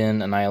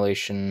stand-in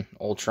Annihilation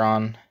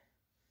Ultron.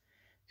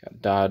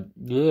 Got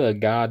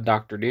God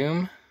Doctor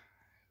Doom.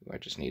 I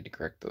just need to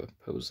correct the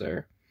pose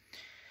there.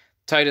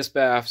 Titus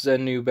Baff,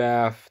 Zennu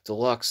Baff,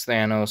 Deluxe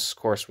Thanos, of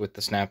course, with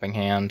the snapping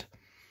hand.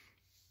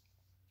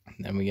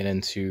 And then we get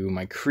into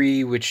my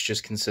Kree, which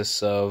just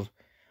consists of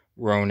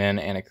Ronin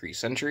and a Kree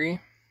Sentry.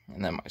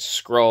 And then my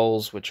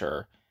Skrulls, which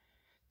are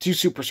 2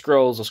 Super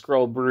Skrulls, a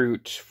Skrull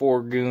Brute,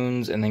 4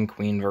 Goons, and then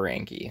Queen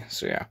Varanki.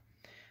 So yeah,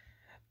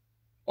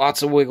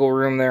 lots of wiggle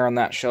room there on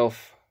that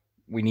shelf.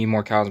 We need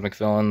more Cosmic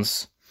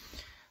Villains.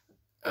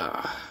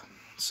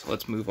 So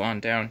let's move on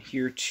down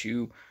here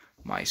to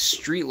my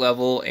street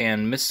level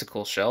and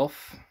mystical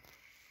shelf.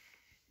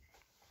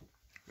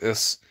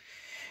 This,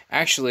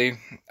 actually,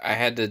 I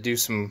had to do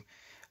some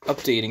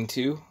updating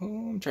too.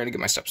 I'm trying to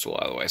get my step stool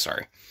out of the way,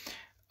 sorry.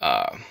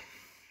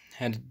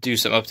 Had to do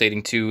some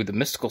updating to the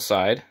mystical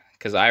side,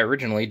 because I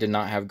originally did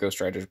not have Ghost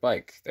Rider's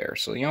bike there.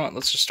 So you know what,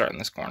 let's just start in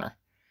this corner.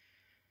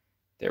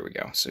 There we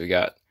go. So we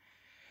got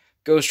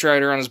Ghost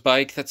Rider on his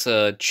bike. That's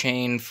a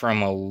chain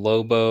from a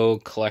Lobo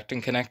Collect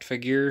and Connect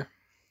figure.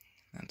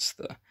 That's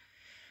the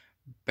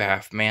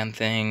Baff Man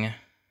thing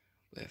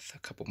with a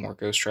couple more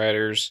Ghost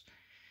Riders.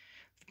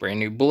 Brand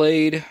new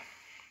blade.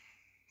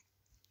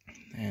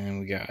 And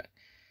we got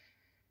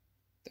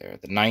there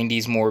the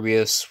 90s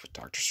Morbius with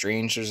Doctor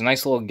Strange. There's a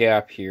nice little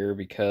gap here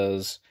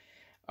because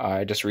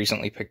I just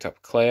recently picked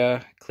up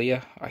Clea.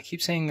 I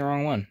keep saying the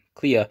wrong one.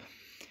 Clea.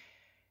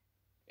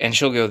 And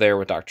she'll go there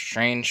with Doctor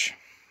Strange.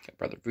 Got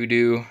Brother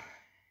Voodoo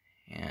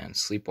and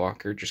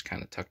Sleepwalker just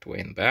kind of tucked away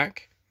in the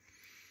back.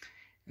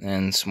 And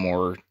then some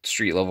more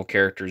street level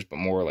characters, but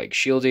more like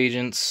shield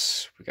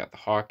agents. We got the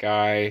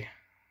Hawkeye,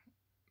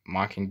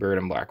 Mockingbird,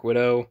 and Black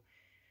Widow.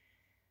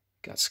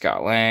 Got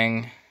Scott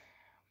Lang,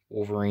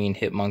 Wolverine,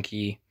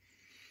 Hitmonkey,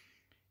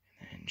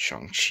 and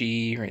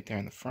Shang-Chi right there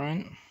in the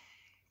front.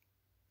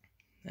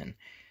 Then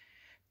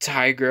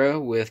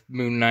Tigra with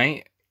Moon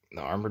Knight,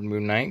 the Armored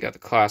Moon Knight. Got the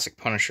classic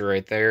Punisher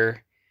right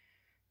there.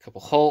 A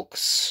couple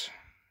Hulks.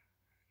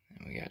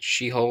 And we got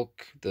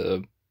She-Hulk,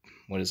 the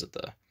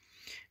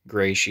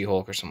Gray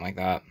She-Hulk or something like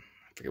that.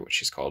 I forget what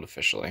she's called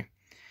officially.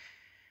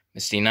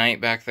 Misty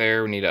Knight back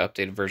there. We need an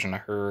updated version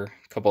of her.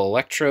 A couple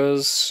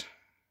Electros.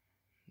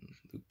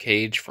 Luke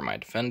Cage for my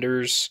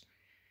Defenders.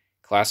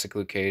 Classic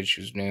Luke Cage,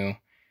 who's new.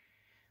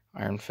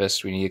 Iron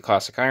Fist. We need a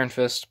classic Iron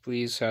Fist,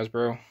 please,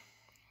 Hasbro.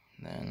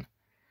 And then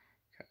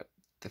got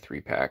the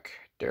 3-pack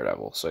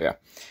Daredevil. So yeah,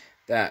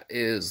 that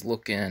is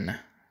looking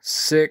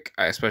sick.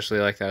 I especially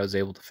like that I was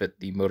able to fit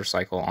the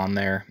motorcycle on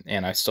there,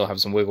 and I still have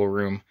some wiggle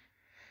room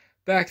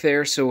back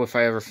there, so if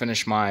I ever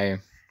finish my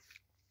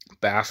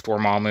Baff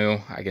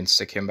Dormammu, I can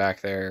stick him back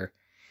there,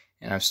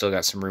 and I've still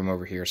got some room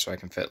over here so I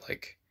can fit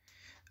like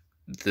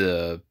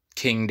the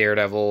King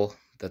Daredevil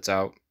that's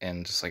out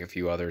and just like a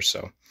few others.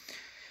 So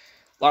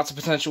Lots of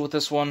potential with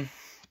this one.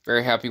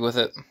 Very happy with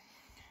it.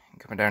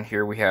 Coming down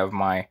here, we have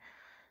my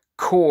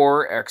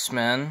core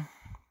X-Men.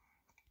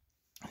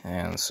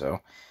 And so,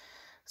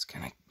 let's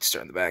kind of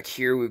start in the back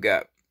here. We've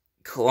got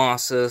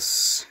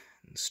Colossus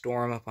and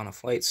Storm up on a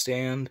flight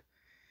stand.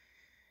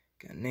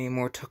 Got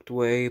Namor tucked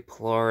away,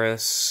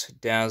 Polaris,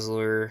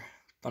 Dazzler,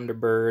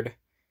 Thunderbird,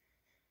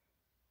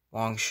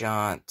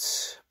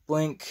 Longshot,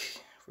 Blink.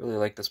 Really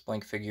like this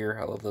Blink figure.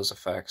 I love those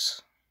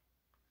effects.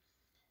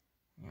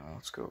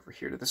 Let's go over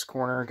here to this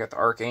corner. Got the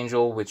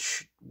Archangel,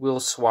 which will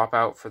swap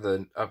out for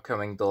the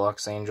upcoming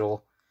Deluxe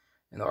Angel.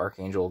 And the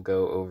Archangel will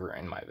go over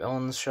in my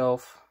Villains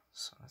shelf.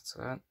 So that's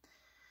that.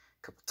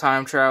 A couple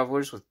Time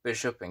Travelers with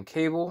Bishop and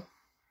Cable.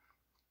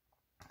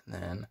 And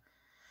then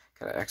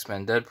got an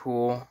X-Men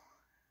Deadpool.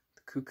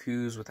 The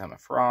Cuckoos with Emma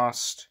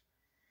Frost.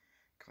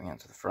 Coming out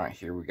to the front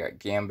here, we got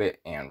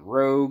Gambit and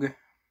Rogue.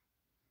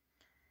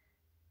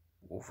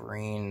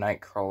 Wolverine,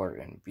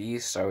 Nightcrawler, and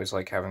Beast. I always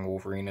like having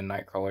Wolverine and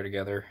Nightcrawler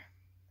together.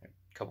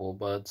 A couple of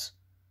buds.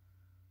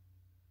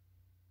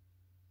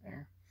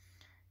 There.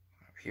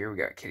 Up here we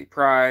got Kitty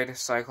Pryde,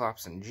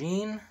 Cyclops, and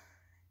Jean.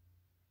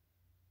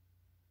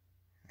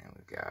 And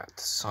we've got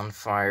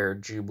Sunfire,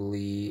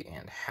 Jubilee,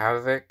 and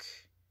Havoc.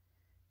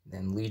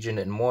 Then Legion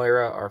and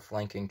Moira are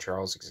flanking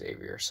Charles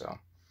Xavier. So,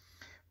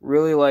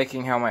 really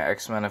liking how my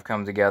X-Men have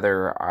come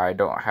together. I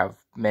don't have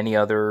many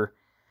other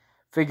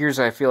figures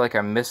I feel like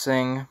I'm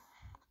missing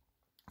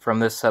from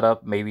this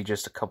setup. Maybe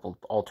just a couple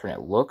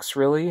alternate looks,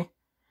 really.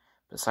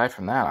 But aside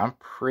from that, I'm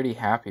pretty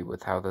happy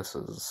with how this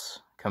has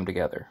come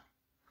together.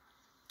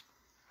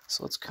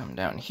 So let's come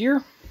down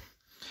here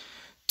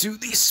to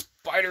the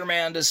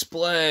Spider-Man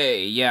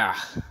display. Yeah,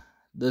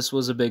 this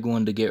was a big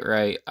one to get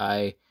right.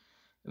 I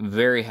am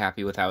very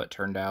happy with how it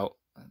turned out.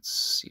 Let's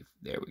see.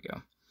 There we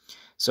go.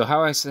 So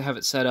how I have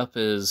it set up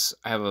is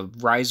I have a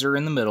riser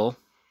in the middle.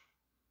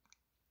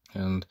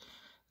 And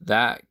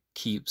that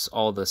keeps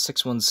all the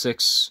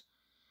 616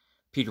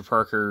 Peter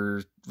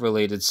Parker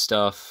related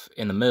stuff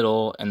in the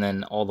middle, and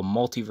then all the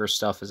multiverse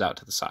stuff is out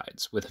to the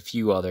sides, with a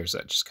few others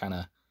that just kind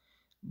of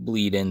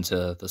bleed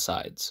into the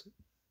sides.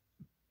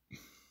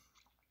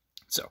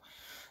 So,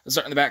 let's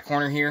start in the back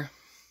corner here.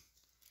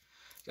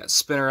 Got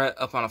Spinneret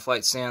up on a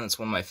flight stand. That's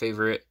one of my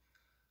favorite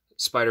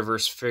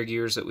Spider-Verse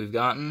figures that we've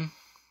gotten.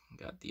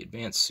 Got the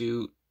advanced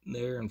suit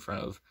there in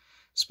front of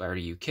Spider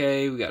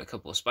UK. We got a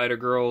couple of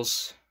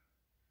Spider-Girls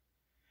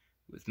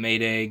with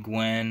Mayday,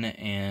 Gwen,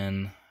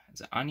 and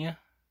is it Anya?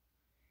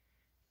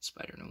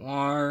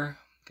 Spider-Noir.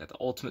 Got the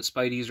Ultimate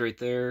Spideys right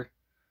there.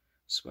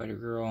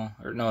 Spider-Girl.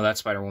 Or no, that's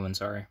Spider-Woman,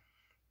 sorry.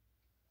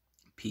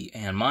 Pete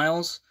and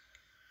Miles.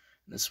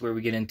 This is where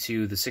we get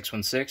into the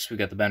 616. We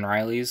got the Ben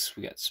Reillys.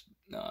 We got,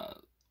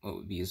 what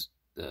would be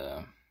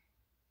the...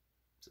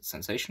 Is it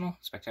Sensational?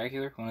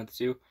 Spectacular? One of the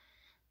two.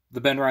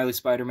 The Ben Reilly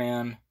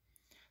Spider-Man.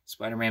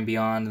 Spider-Man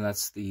Beyond. And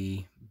that's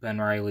the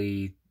Ben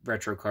Reilly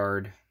retro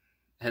card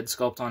head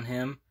sculpt on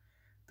him.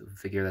 The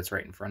figure that's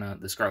right in front of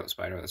the Scarlet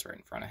Spider that's right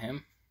in front of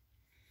him.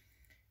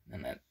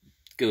 And that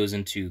goes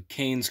into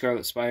Kane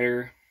Scarlet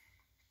Spider.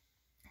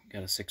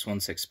 Got a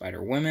 616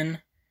 Spider-Women.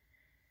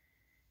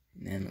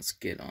 And then let's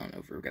get on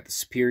over. We've got the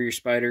Superior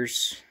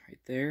Spiders right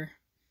there.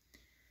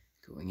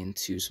 Going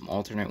into some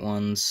alternate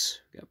ones.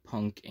 We got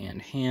Punk and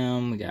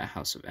Ham. We got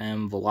House of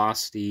M,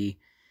 Velocity,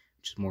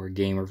 which is more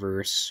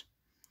Gamerverse.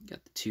 We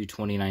got the two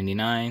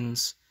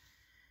 2099s.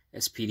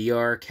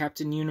 SPDR,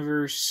 Captain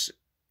Universe.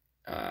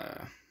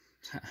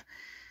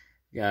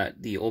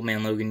 Got the Old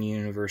Man Logan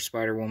Universe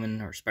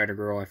Spider-Woman, or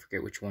Spider-Girl, I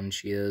forget which one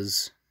she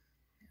is.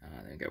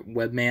 Then we got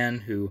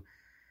Webman, who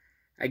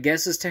I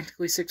guess is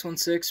technically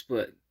 616,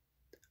 but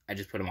I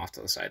just put him off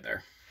to the side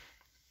there.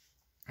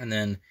 And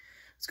then,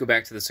 let's go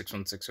back to the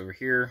 616 over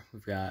here.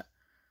 We've got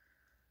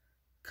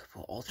a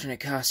couple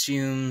alternate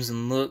costumes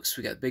and looks.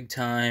 We got Big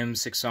Time,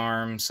 Six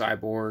Arms,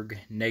 Cyborg,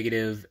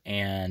 Negative,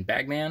 and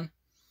Bagman.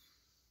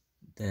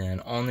 Then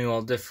all new,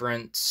 all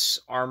different,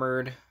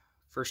 Armored.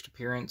 First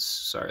appearance.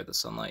 Sorry, the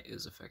sunlight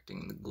is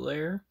affecting the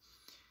glare.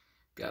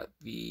 Got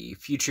the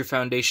Future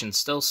Foundation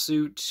stealth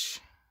suit.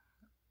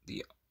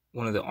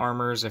 One of the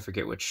armors. I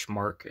forget which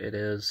mark it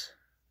is.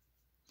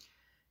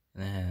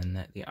 And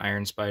then the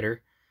Iron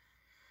Spider.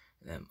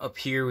 And then up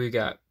here we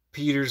got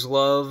Peter's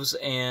Loves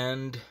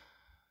and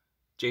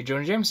J.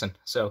 Jonah Jameson.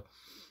 So,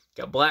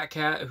 got Black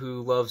Cat,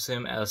 who loves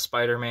him as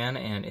Spider-Man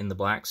and in the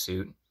black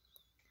suit.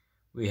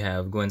 We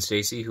have Gwen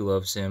Stacy, who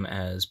loves him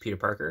as Peter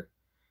Parker.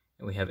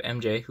 And we have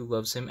MJ, who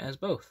loves him as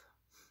both.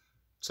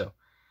 So,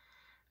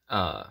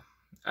 I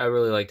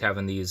really liked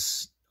having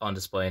these on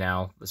display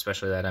now,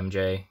 especially that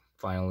MJ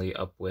finally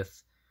up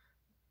with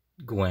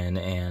Gwen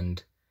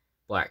and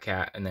Black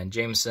Cat. And then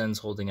Jameson's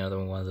holding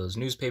another one of those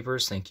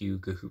newspapers. Thank you,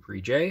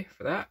 Gahoopri J,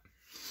 for that.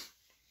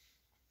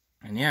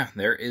 And yeah,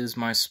 there is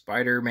my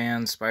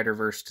Spider-Man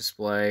Spider-Verse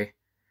display.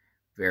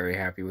 Very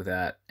happy with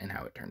that and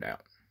how it turned out.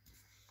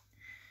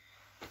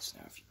 So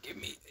now if you give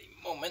me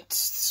a moment,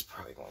 this is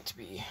probably going to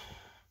be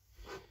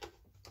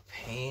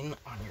pain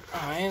on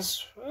your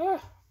eyes.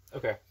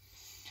 Okay.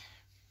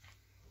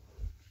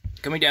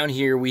 Coming down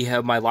here, we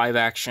have my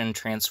live-action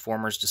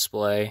Transformers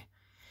display.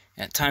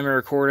 At time of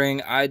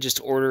recording, I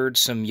just ordered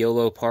some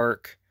YOLO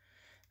Park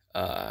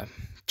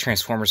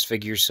Transformers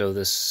figures, so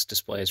this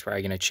display is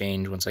probably going to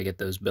change once I get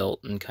those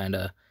built and kind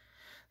of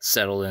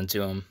settled into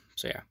them.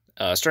 So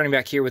yeah, starting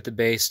back here with the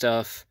Bay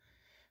stuff,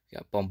 we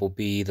got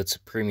Bumblebee, that's a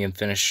premium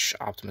finish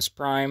Optimus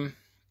Prime,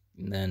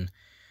 and then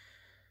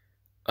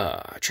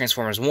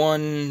Transformers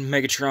 1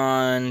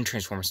 Megatron,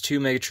 Transformers 2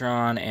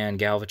 Megatron, and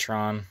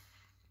Galvatron.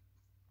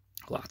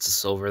 Lots of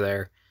silver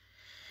there.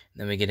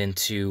 Then we get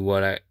into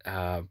what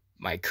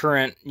my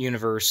current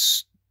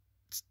universe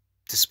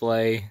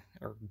display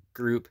or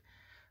group.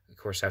 Of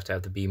course, I have to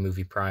have the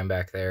B-Movie Prime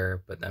back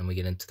there, but then we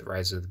get into the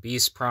Rise of the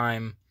Beast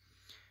Prime.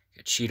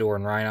 Got Cheetor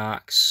and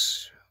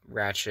Rhinox,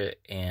 Ratchet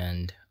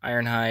and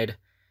Ironhide,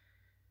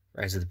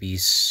 Rise of the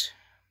Beast,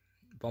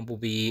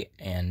 Bumblebee,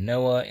 and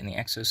Noah in the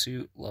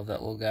exosuit. Love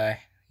that little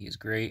guy. He is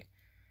great.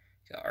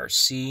 Got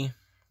RC.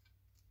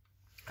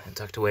 And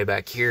tucked away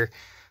back here.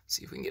 Let's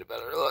see if we can get a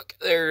better look.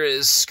 There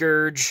is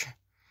Scourge.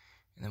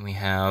 And then we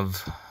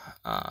have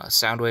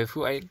Soundwave,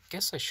 who I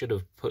guess I should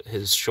have put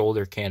his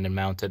shoulder cannon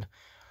mounted.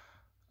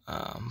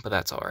 But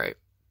that's alright.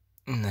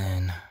 And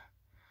then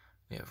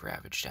we have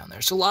Ravage down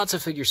there. So lots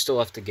of figures still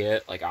left to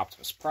get, like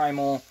Optimus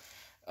Primal.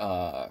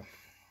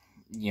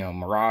 You know,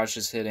 Mirage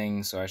is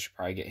hitting, so I should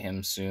probably get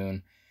him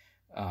soon.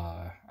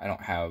 I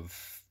don't have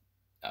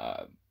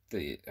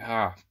the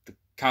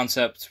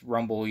Concept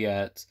Rumble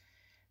yet.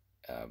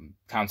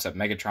 Concept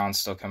Megatron's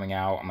still coming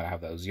out. I'm going to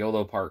have those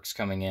YOLO Parks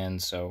coming in,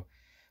 so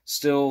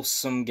still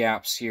some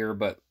gaps here,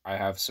 but I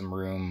have some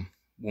room.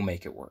 We'll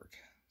make it work.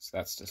 So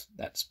that's just,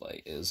 that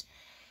display is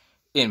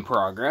in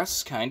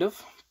progress, kind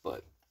of,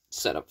 but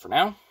set up for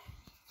now.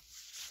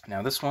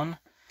 Now this one,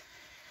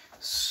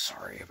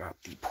 sorry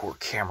about the poor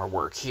camera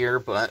work here,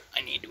 but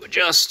I need to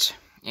adjust.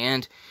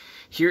 And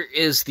here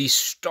is the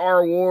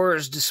Star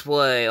Wars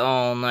display,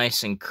 all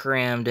nice and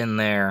crammed in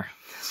there.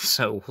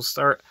 So we'll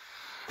start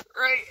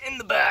right in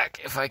the back.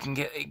 If I can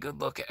get a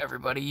good look at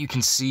everybody, you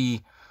can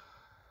see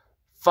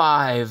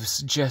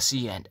Fives,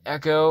 Jesse, and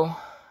Echo.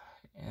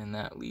 And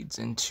that leads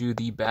into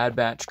the Bad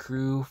Batch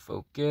crew.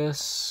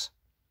 Focus.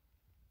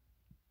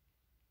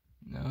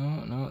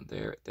 No,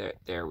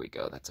 there we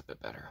go. That's a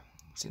bit better.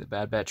 See the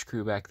Bad Batch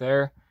crew back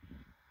there.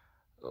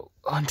 Oh,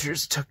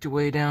 Hunter's tucked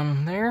away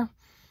down there.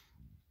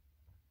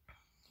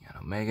 You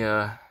got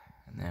Omega,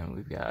 and then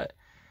we've got,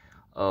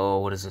 oh,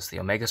 what is this? The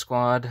Omega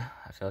Squad?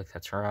 I feel like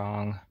that's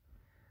wrong.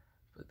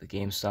 But the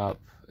GameStop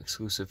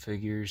exclusive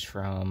figures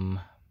from,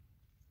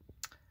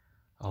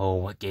 oh,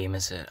 what game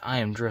is it? I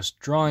am just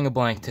drawing a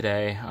blank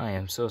today. I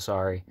am so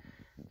sorry.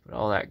 But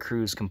all that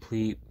crew is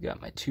complete. We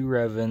got my 2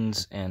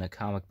 Revans and a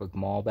comic book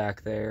mall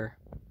back there.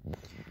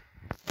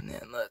 And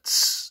then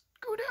let's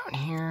go down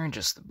here,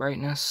 just the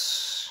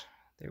brightness.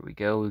 There we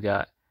go. We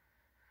got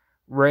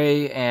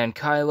Rey and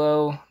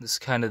Kylo. This is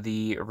kind of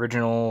the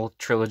original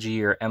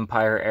trilogy or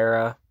Empire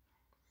era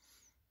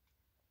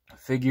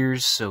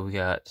figures. So we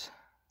got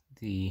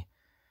the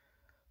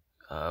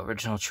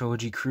original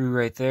trilogy crew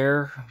right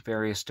there.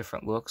 Various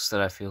different looks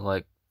that I feel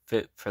like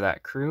fit for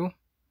that crew.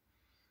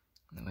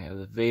 And then we have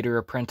the Vader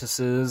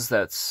apprentices.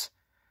 That's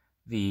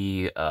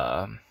the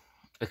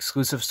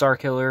exclusive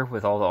Starkiller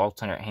with all the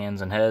alternate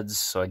hands and heads.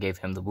 So I gave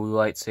him the blue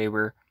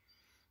lightsaber.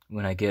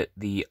 When I get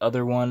the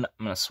other one,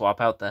 I'm going to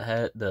swap out the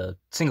head, the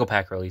single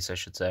pack release, I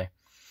should say.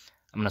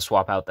 I'm going to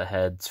swap out the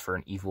heads for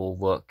an evil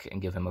look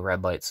and give him a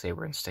red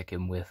lightsaber and stick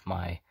him with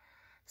my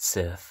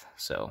Sith.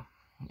 So,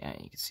 yeah,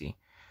 you can see.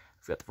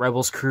 We've got the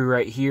Rebels crew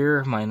right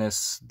here,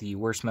 minus the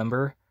worst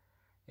member,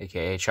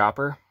 aka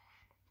Chopper.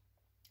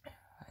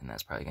 And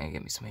that's probably going to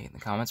get me some hate in the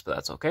comments, but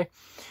that's okay.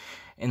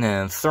 And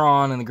then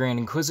Thrawn and the Grand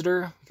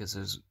Inquisitor,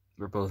 because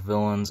we're both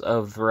villains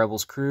of the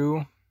Rebels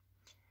crew.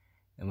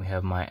 Then we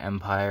have my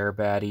Empire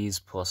baddies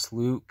plus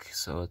Luke,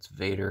 so it's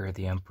Vader,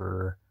 the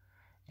Emperor,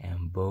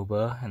 and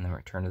Boba, and then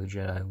Return of the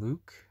Jedi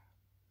Luke.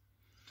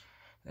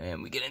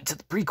 And we get into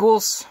the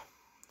prequels.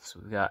 So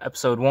we've got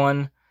Episode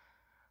 1,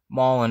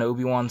 Maul and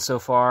Obi-Wan so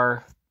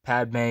far.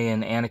 Padme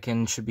and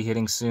Anakin should be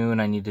hitting soon.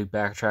 I need to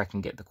backtrack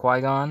and get the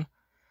Qui-Gon.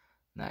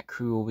 That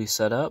crew will be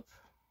set up.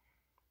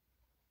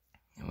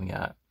 And we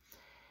got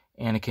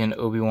Anakin,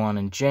 Obi-Wan,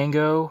 and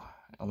Jango,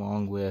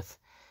 along with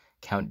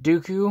Count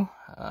Dooku.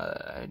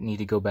 I need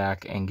to go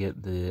back and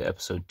get the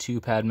Episode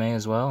 2 Padme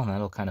as well, and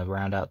that'll kind of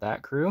round out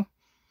that crew.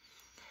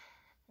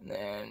 And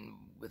then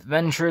with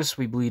Ventress,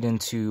 we bleed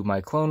into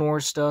my Clone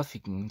Wars stuff.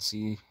 You can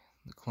see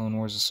the Clone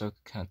Wars Ahsoka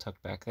kind of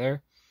tucked back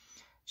there.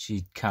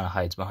 She kind of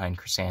hides behind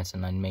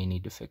Chrysanthemum. I may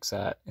need to fix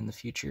that in the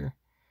future.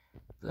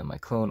 Then my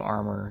Clone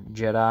Armor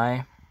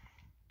Jedi.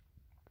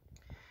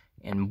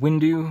 And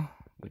Windu,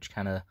 which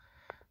kind of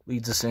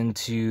leads us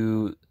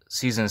into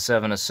Season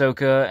 7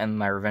 Ahsoka and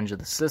my Revenge of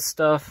the Sith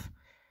stuff.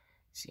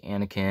 See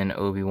Anakin,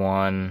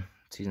 Obi-Wan,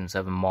 Season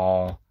 7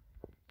 Maul,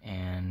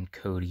 and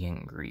Cody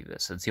and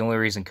Grievous. That's the only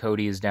reason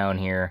Cody is down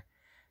here.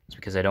 Is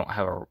because I don't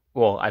have a...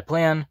 Well, I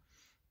plan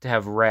to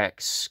have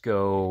Rex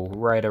go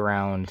right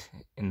around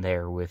in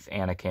there with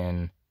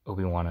Anakin,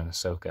 Obi-Wan, and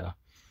Ahsoka.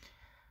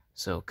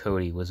 So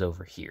Cody was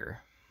over here.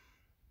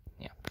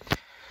 Yeah.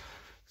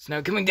 So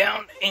now coming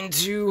down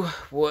into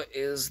what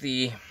is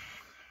the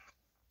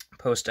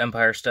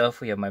post-Empire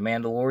stuff, we have my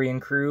Mandalorian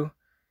crew.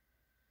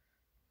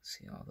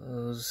 See all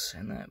those,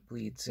 and that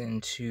bleeds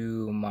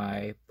into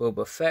my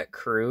Boba Fett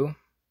crew.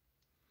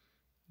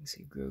 You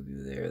see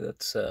Grogu there.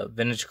 That's a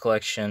Vintage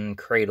Collection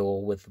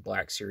Cradle with the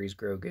Black Series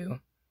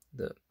Grogu.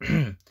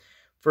 The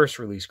first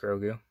release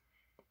Grogu.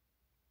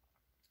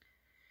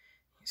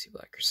 You see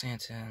Black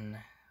Chrysanthemum.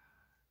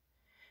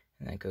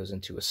 And that goes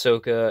into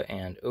Ahsoka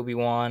and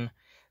Obi-Wan.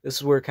 This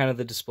is where kind of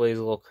the display is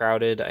a little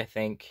crowded. I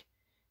think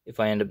if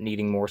I end up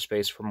needing more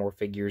space for more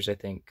figures, I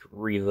think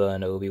Reva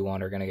and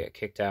Obi-Wan are going to get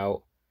kicked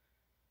out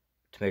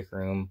to make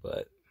room.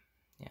 But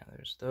yeah,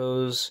 there's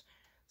those.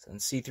 Then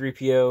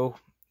C-3PO,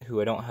 who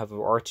I don't have a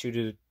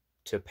R2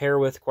 to pair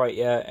with quite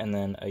yet, and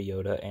then a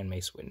Yoda and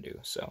Mace Windu.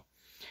 So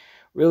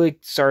really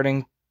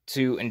starting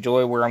to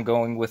enjoy where I'm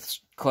going with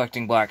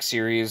collecting Black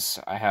Series.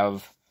 I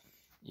have,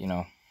 you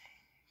know,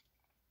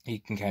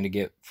 you can kind of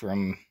get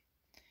from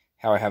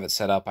how I have it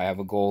set up. I have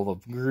a goal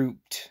of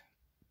grouped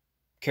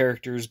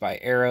characters by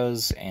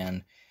eras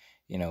and,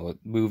 you know,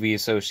 movie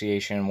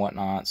association and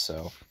whatnot.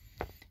 So,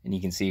 and you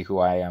can see who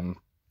I am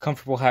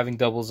comfortable having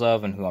doubles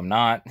of and who I'm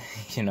not.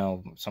 You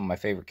know, some of my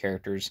favorite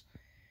characters.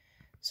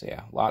 So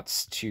yeah,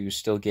 lots to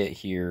still get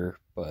here,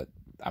 but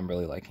I'm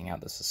really liking how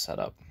this is set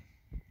up.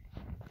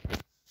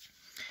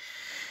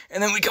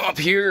 And then we come up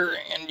here,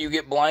 and you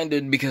get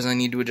blinded because I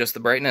need to adjust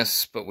the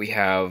brightness, but we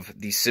have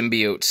the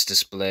Symbiotes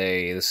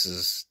display. This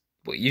is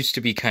what used to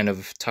be kind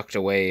of tucked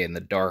away in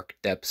the dark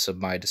depths of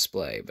my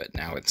display, but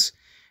now it's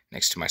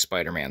next to my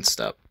Spider-Man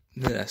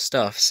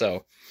stuff,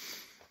 so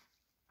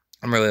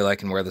I'm really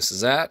liking where this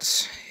is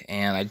at.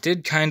 And I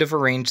did kind of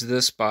arrange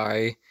this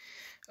by,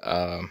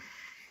 you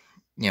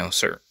know,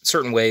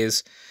 certain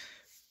ways.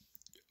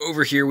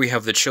 Over here we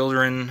have the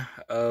Children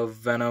of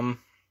Venom,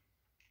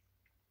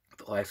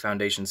 the Life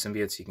Foundation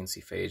symbiotes. You can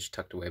see Phage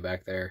tucked away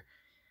back there.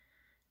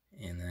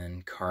 And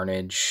then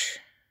Carnage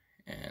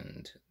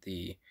and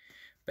the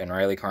Ben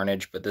Reilly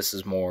Carnage, but this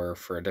is more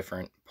for a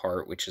different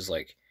part, which is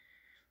like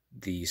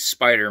the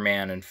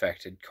Spider-Man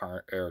infected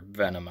or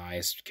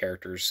Venomized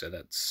characters. So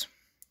that's,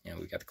 you know,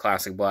 we got the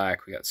classic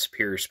Black, we got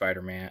Superior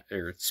Spider-Man,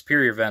 or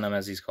Superior Venom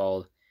as he's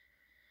called,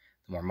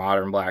 the more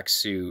modern black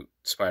suit,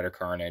 Spider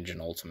Carnage,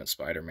 and Ultimate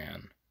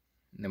Spider-Man.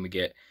 And then we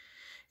get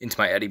into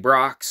my Eddie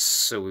Brocks.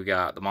 So we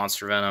got the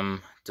Monster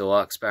Venom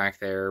Deluxe back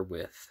there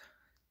with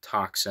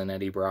Toxin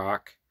Eddie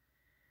Brock,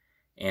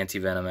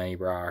 Anti-Venom Eddie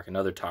Brock,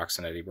 another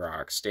Toxin Eddie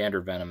Brock,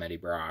 Standard Venom Eddie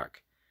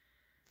Brock.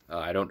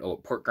 I don't know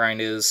what Pork Grind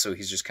is, so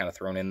he's just kind of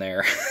thrown in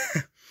there.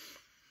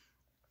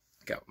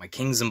 Got my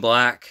Kings in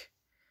Black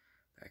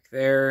back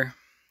there.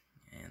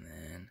 And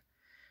then,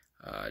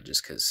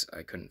 just because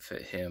I couldn't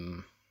fit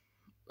him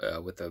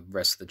with the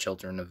rest of the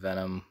Children of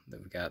Venom,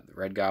 then we got the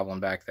Red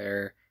Goblin back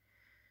there.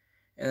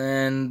 And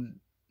then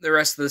the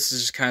rest of this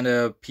is just kind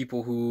of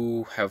people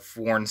who have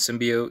worn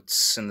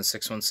symbiotes in the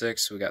 616.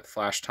 So we got the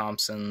Flash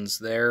Thompsons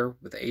there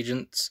with the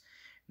agents.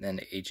 And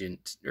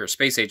then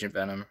Space Agent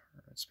Venom,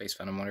 or Space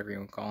Venom, whatever you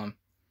want to call him.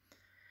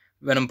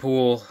 Venom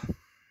Pool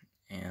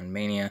and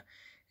Mania.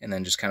 And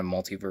then just kind of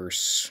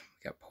multiverse.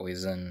 We got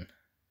Poison,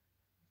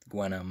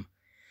 Gwenom,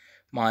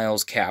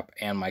 Miles, Cap,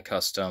 and my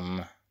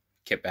custom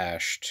Kit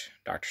Bashed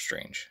Doctor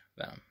Strange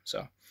Venom.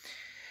 So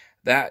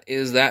that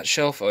is that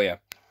shelf. Oh yeah,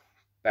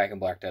 Back in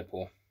Black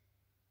Deadpool.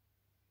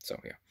 So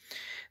yeah,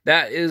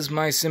 that is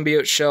my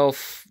symbiote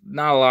shelf.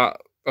 Not a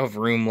lot of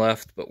room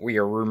left, but we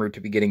are rumored to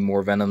be getting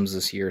more Venoms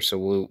this year,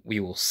 so we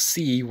will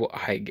see what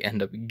I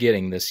end up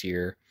getting this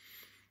year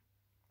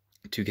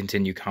to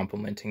continue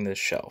complementing this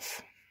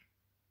shelf.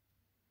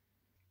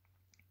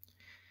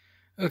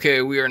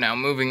 Okay, we are now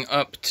moving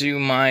up to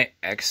my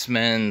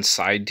X-Men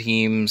side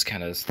teams,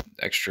 kind of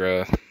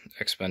extra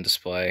X-Men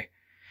display.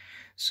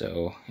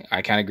 So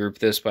I kind of grouped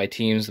this by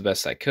teams the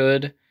best I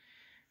could.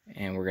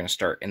 And we're going to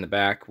start in the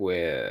back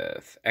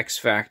with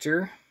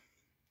X-Factor.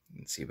 You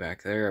can see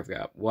back there, I've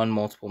got one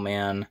multiple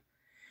man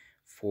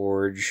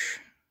Forge.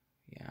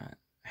 Yeah,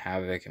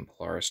 Havoc and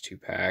Polaris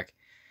 2-pack.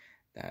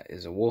 That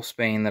is a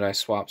Wolfsbane that I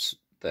swapped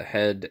the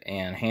head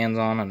and hands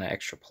on an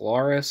extra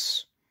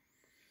Polaris.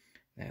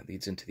 That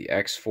leads into the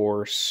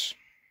X-Force.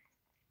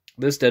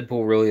 This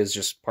Deadpool really is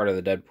just part of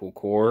the Deadpool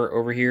core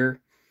over here,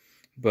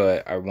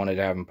 but I wanted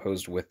to have him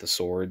posed with the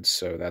swords,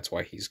 so that's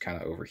why he's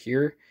kind of over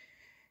here.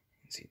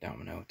 You can see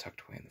Domino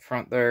tucked away in the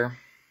front there.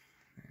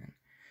 And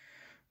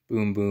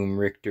Boom Boom,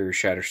 Richter,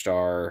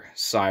 Shatterstar,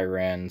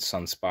 Siren,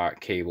 Sunspot,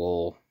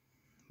 Cable.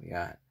 We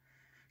got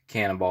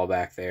Cannonball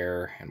back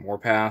there, and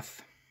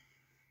Warpath,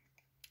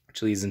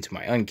 which leads into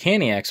my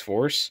Uncanny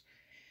X-Force.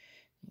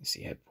 You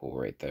see Headpool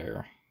right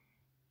there.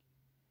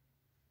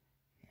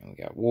 And we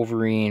got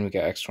Wolverine, we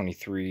got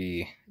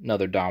X-23,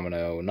 another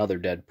Domino, another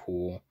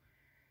Deadpool,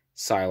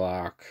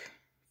 Psylocke,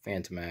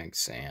 Phantom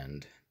X,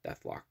 and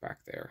Deathlock back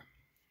there,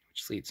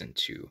 which leads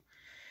into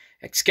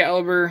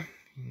Excalibur.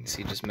 You can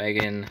see just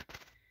Megan,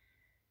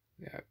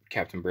 we got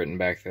Captain Britain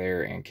back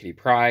there, and Kitty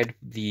Pryde.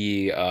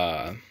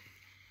 The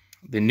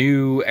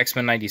new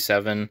X-Men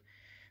 97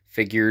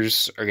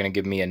 figures are going to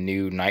give me a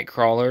new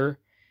Nightcrawler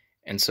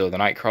And so the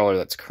Nightcrawler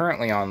that's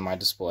currently on my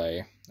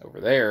display over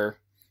there,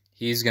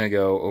 he's going to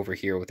go over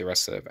here with the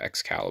rest of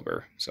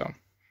Excalibur. So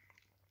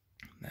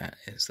that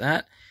is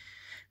that.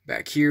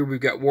 Back here,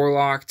 we've got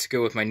Warlock to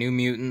go with my New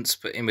Mutants,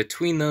 but in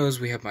between those,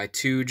 we have my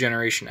 2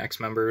 Generation X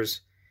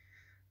members,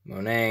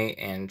 Monet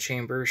and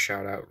Chamber.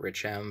 Shout out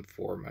Rich M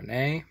for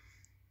Monet.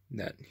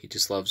 That he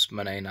just loves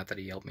Monet, not that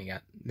he helped me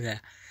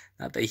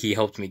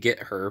get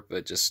her,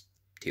 but just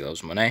he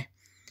loves Monet.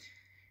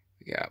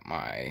 We got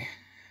my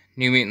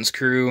New Mutants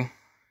crew.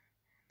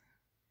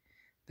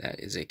 That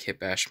is a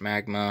Kitbash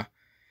Magma.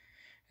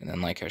 And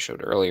then, like I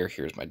showed earlier,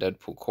 here's my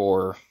Deadpool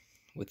core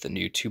with the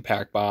new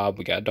 2-pack Bob.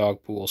 We got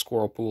Dogpool,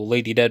 Squirrelpool,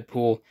 Lady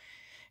Deadpool,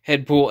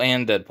 Headpool,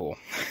 and Deadpool.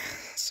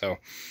 So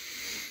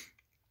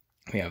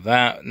we have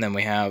that. And then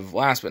we have,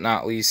 last but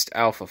not least,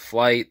 Alpha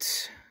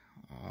Flight.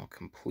 All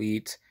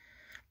complete.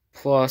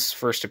 Plus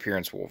first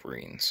appearance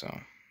Wolverine. So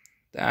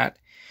that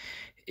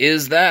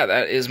is that.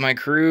 That is my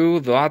crew.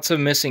 Lots of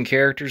missing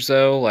characters,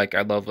 though. Like,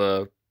 I'd love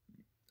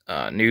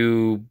a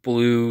new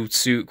blue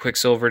suit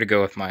Quicksilver to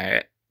go with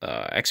my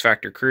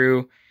X-Factor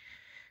crew.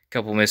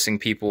 Couple missing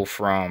people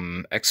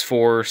from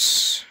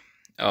X-Force.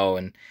 Oh,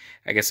 and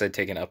I guess I'd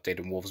take an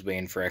updated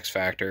Wolfsbane for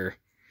X-Factor.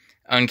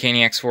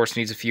 Uncanny X-Force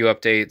needs a few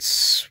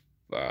updates.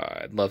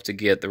 I'd love to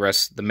get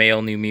the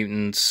male New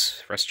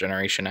Mutants, rest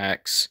Generation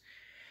X,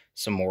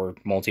 some more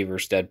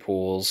multiverse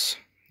Deadpools.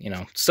 You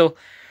know, still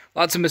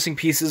lots of missing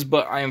pieces,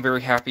 but I am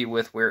very happy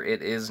with where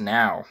it is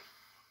now.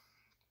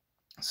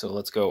 So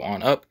let's go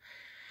on up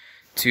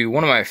to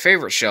one of my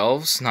favorite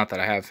shelves. Not that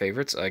I have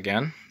favorites,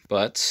 again,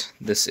 but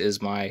this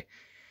is my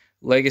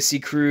Legacy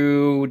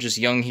crew, just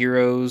young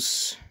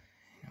heroes.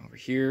 Over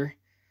here,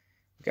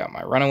 we got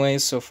my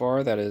Runaways so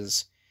far. That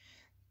is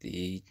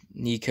the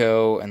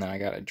Nico, and then I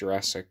got a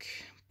Jurassic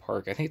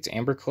Park, I think it's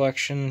Amber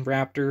Collection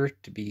Raptor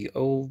to be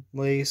Old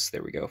Lace.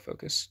 There we go,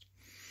 focused.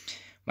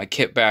 My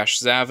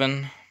Kitbash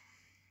Zavin.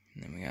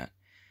 And then we got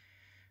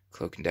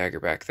Cloak and Dagger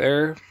back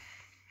there.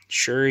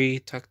 Shuri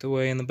tucked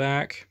away in the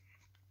back.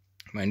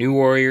 My new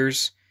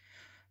Warriors.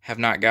 Have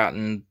not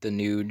gotten the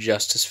new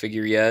Justice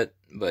figure yet,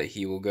 but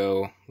he will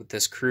go with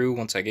this crew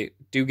once I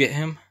do get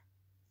him.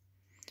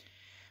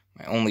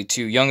 My only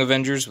 2 Young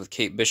Avengers with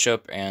Kate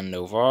Bishop and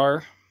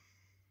Novar.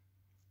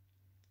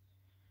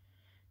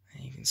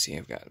 And you can see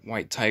I've got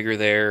White Tiger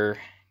there,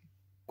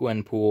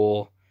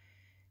 Gwenpool,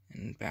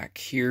 and back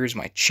here's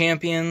my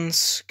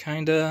Champions,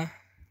 kinda,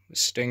 with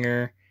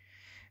Stinger.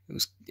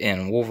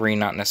 And Wolverine,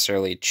 not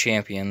necessarily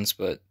champions,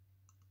 but,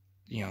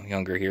 you know,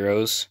 younger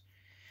heroes.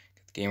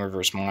 Got the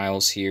Gamerverse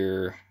Miles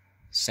here,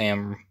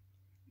 Sam,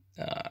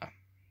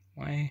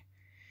 why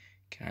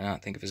can I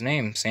not think of his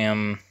name?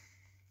 Sam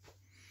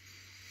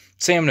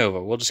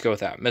Nova, we'll just go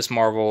with that. Miss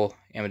Marvel,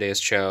 Amadeus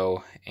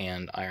Cho,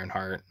 and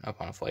Ironheart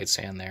up on a flight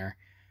stand there.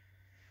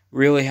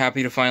 Really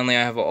happy to finally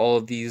have all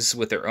of these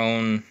with their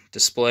own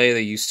display.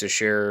 They used to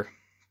share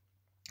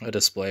a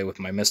display with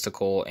my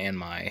Mystical and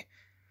my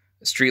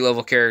street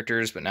level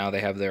characters, but now they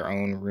have their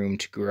own room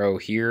to grow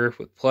here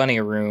with plenty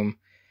of room.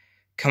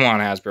 Come on,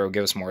 Hasbro,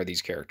 give us more of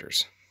these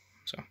characters.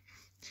 So,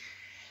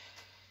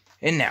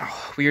 and now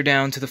we are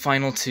down to the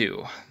final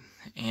 2.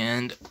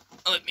 And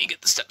let me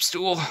get the step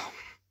stool.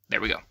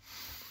 There we go.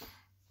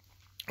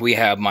 We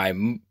have my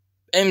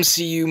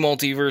MCU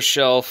multiverse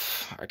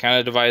shelf. I kind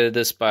of divided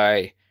this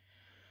by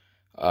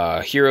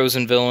heroes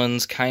and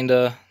villains,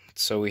 kinda.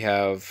 So we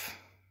have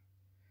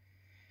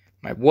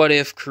my What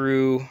If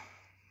crew,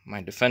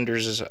 my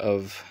Defenders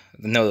of,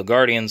 the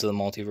Guardians of the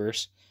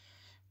Multiverse,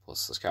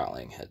 plus the Scott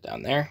Lang head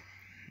down there.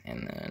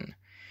 And then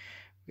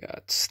we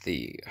got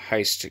the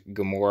Heist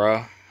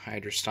Gamora,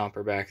 Hydra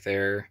Stomper back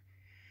there,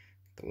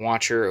 the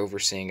Watcher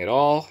overseeing it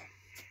all,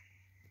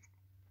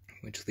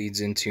 which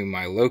leads into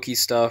my Loki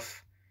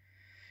stuff.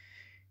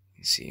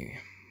 You see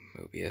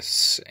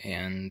Mobius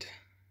and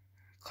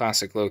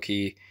classic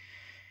Loki.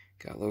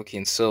 Got Loki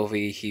and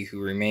Sylvie, He Who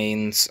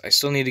Remains. I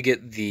still need to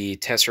get the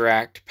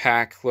Tesseract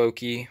pack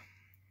Loki,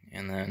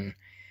 and then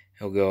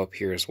he'll go up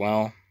here as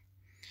well.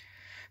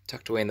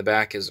 Tucked away in the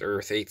back is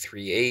Earth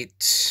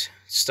 838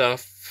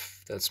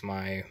 stuff. That's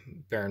my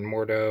Baron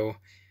Mordo.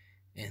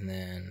 And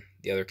then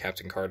the other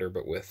Captain Carter,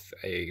 but with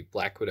a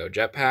Black Widow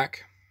jetpack.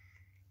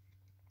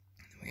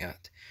 We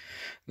got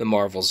the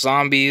Marvel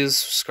Zombies,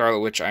 Scarlet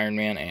Witch, Iron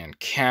Man, and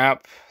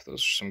Cap.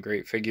 Those are some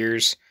great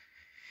figures.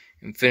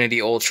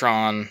 Infinity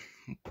Ultron.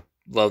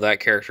 Love that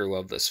character.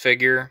 Love this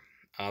figure.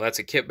 That's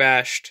a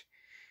Kitbashed.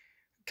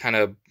 Kind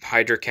of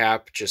Hydra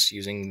Cap, just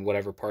using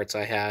whatever parts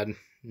I had.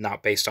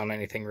 Not based on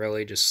anything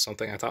really, just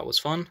something I thought was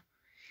fun. And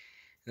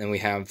then we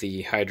have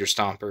the Hydra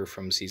Stomper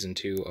from Season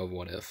 2 of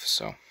What If.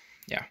 So,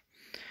 yeah.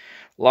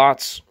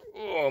 Lots,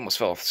 almost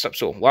fell off the step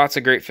stool. Lots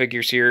of great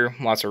figures here.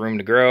 Lots of room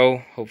to grow.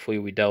 Hopefully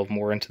we delve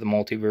more into the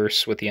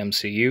multiverse with the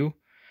MCU.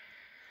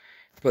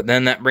 But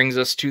then that brings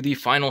us to the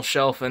final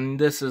shelf, and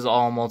this is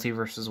all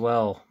multiverse as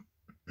well.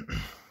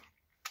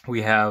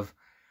 We have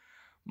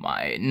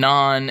my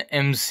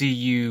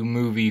non-MCU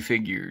movie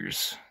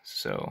figures.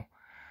 So,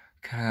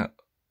 kind of,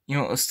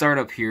 let's start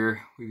up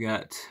here. We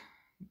got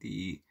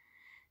the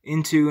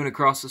Into and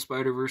Across the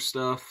Spider-Verse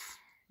stuff.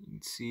 You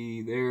can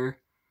see there.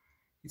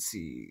 You can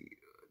see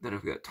that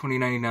I've got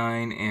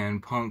 2099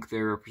 and Punk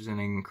there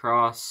representing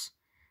Cross.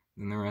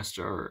 Then the rest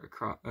are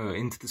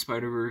Into the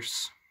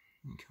Spider-Verse.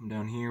 You come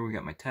down here, we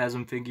got my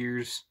TASM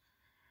figures.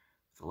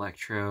 With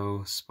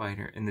Electro,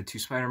 Spider, and the 2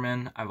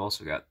 Spider-Men. I've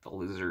also got the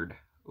Lizard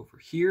over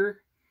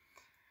here.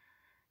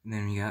 And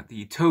then we got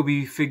the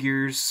Tobey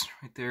figures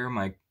right there.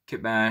 My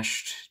Kit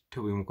Bashed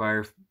Tobey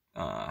Maguire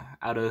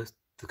out of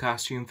the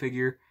costume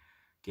figure.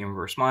 Game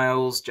vs.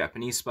 Miles,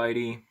 Japanese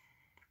Spidey.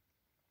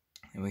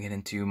 And we get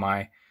into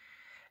my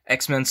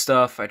X-Men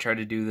stuff. I try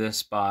to do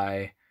this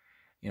by,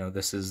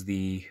 this is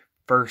the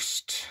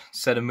first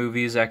set of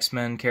movies,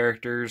 X-Men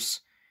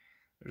characters.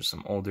 There's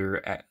some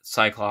older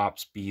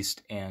Cyclops,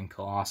 Beast, and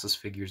Colossus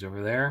figures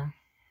over there.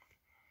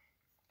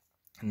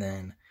 And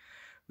then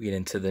we get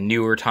into the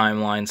newer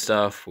timeline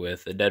stuff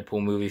with the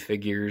Deadpool movie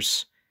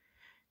figures.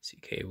 See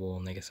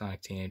Cable,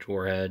 Negasonic Teenage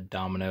Warhead,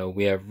 Domino.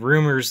 We have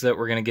rumors that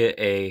we're going to get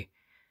a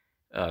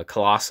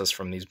Colossus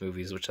from these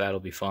movies, which that'll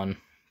be fun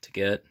to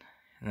get.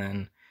 And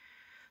then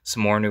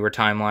some more newer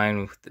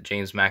timeline with the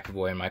James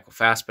McAvoy and Michael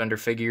Fassbender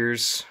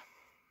figures.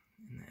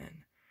 And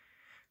then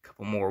a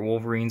couple more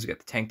Wolverines. We got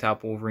the tank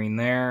top Wolverine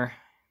there.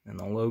 And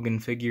the Logan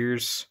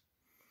figures.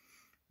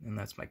 And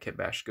that's my Kit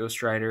Bash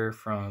Ghost Rider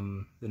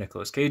from the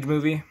Nicolas Cage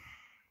movie.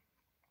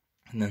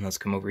 And then let's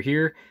come over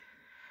here.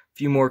 A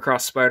few more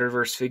Across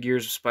Spider-Verse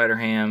figures with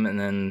Spider-Ham, and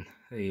then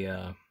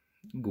the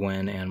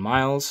Gwen and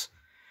Miles.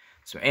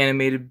 Some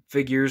animated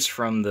figures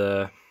from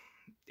the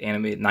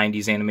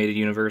 90s animated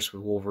universe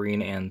with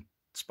Wolverine and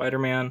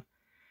Spider-Man.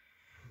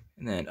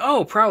 And then,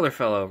 Prowler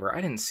fell over. I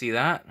didn't see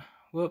that.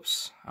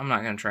 Whoops. I'm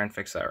not going to try and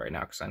fix that right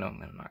now because I know I'm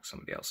going to knock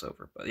somebody else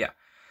over. But yeah,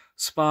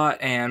 Spot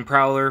and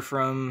Prowler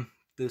from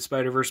the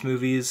Spider-Verse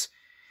movies.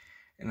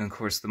 And then, of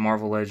course, the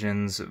Marvel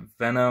Legends,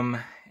 Venom,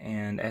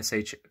 and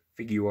SH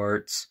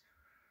Figuarts,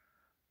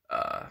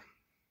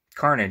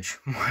 Carnage.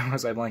 Why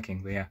was I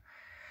blanking? But yeah.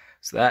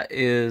 So that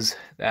is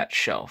that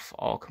shelf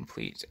all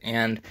complete.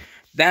 And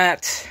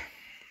that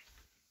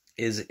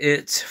is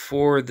it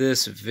for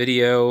this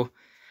video.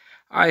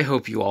 I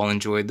hope you all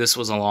enjoyed. This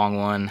was a long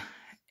one,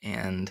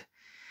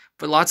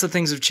 but lots of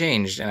things have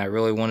changed, and I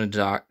really wanted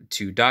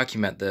to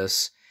document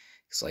this.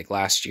 Because like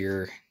last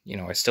year,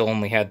 I still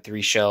only had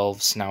 3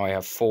 shelves. Now I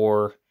have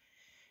 4.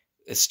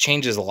 This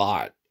changes a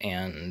lot,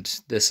 and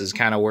this is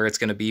kind of where it's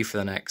going to be for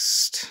the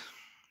next,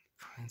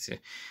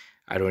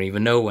 I don't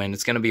even know when.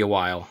 It's going to be a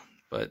while,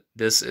 but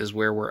this is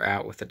where we're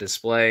at with the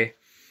display.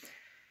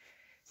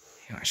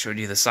 I showed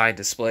you the side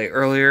display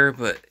earlier,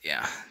 but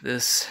yeah,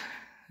 this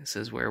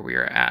is where we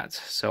are at.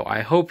 So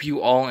I hope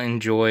you all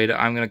enjoyed.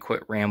 I'm going to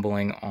quit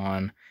rambling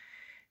on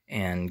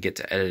and get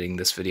to editing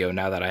this video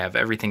now that I have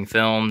everything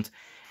filmed.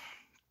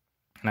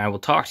 And I will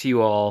talk to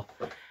you all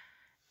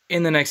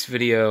in the next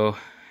video,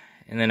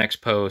 in the next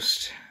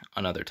post,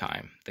 another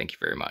time. Thank you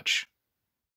very much.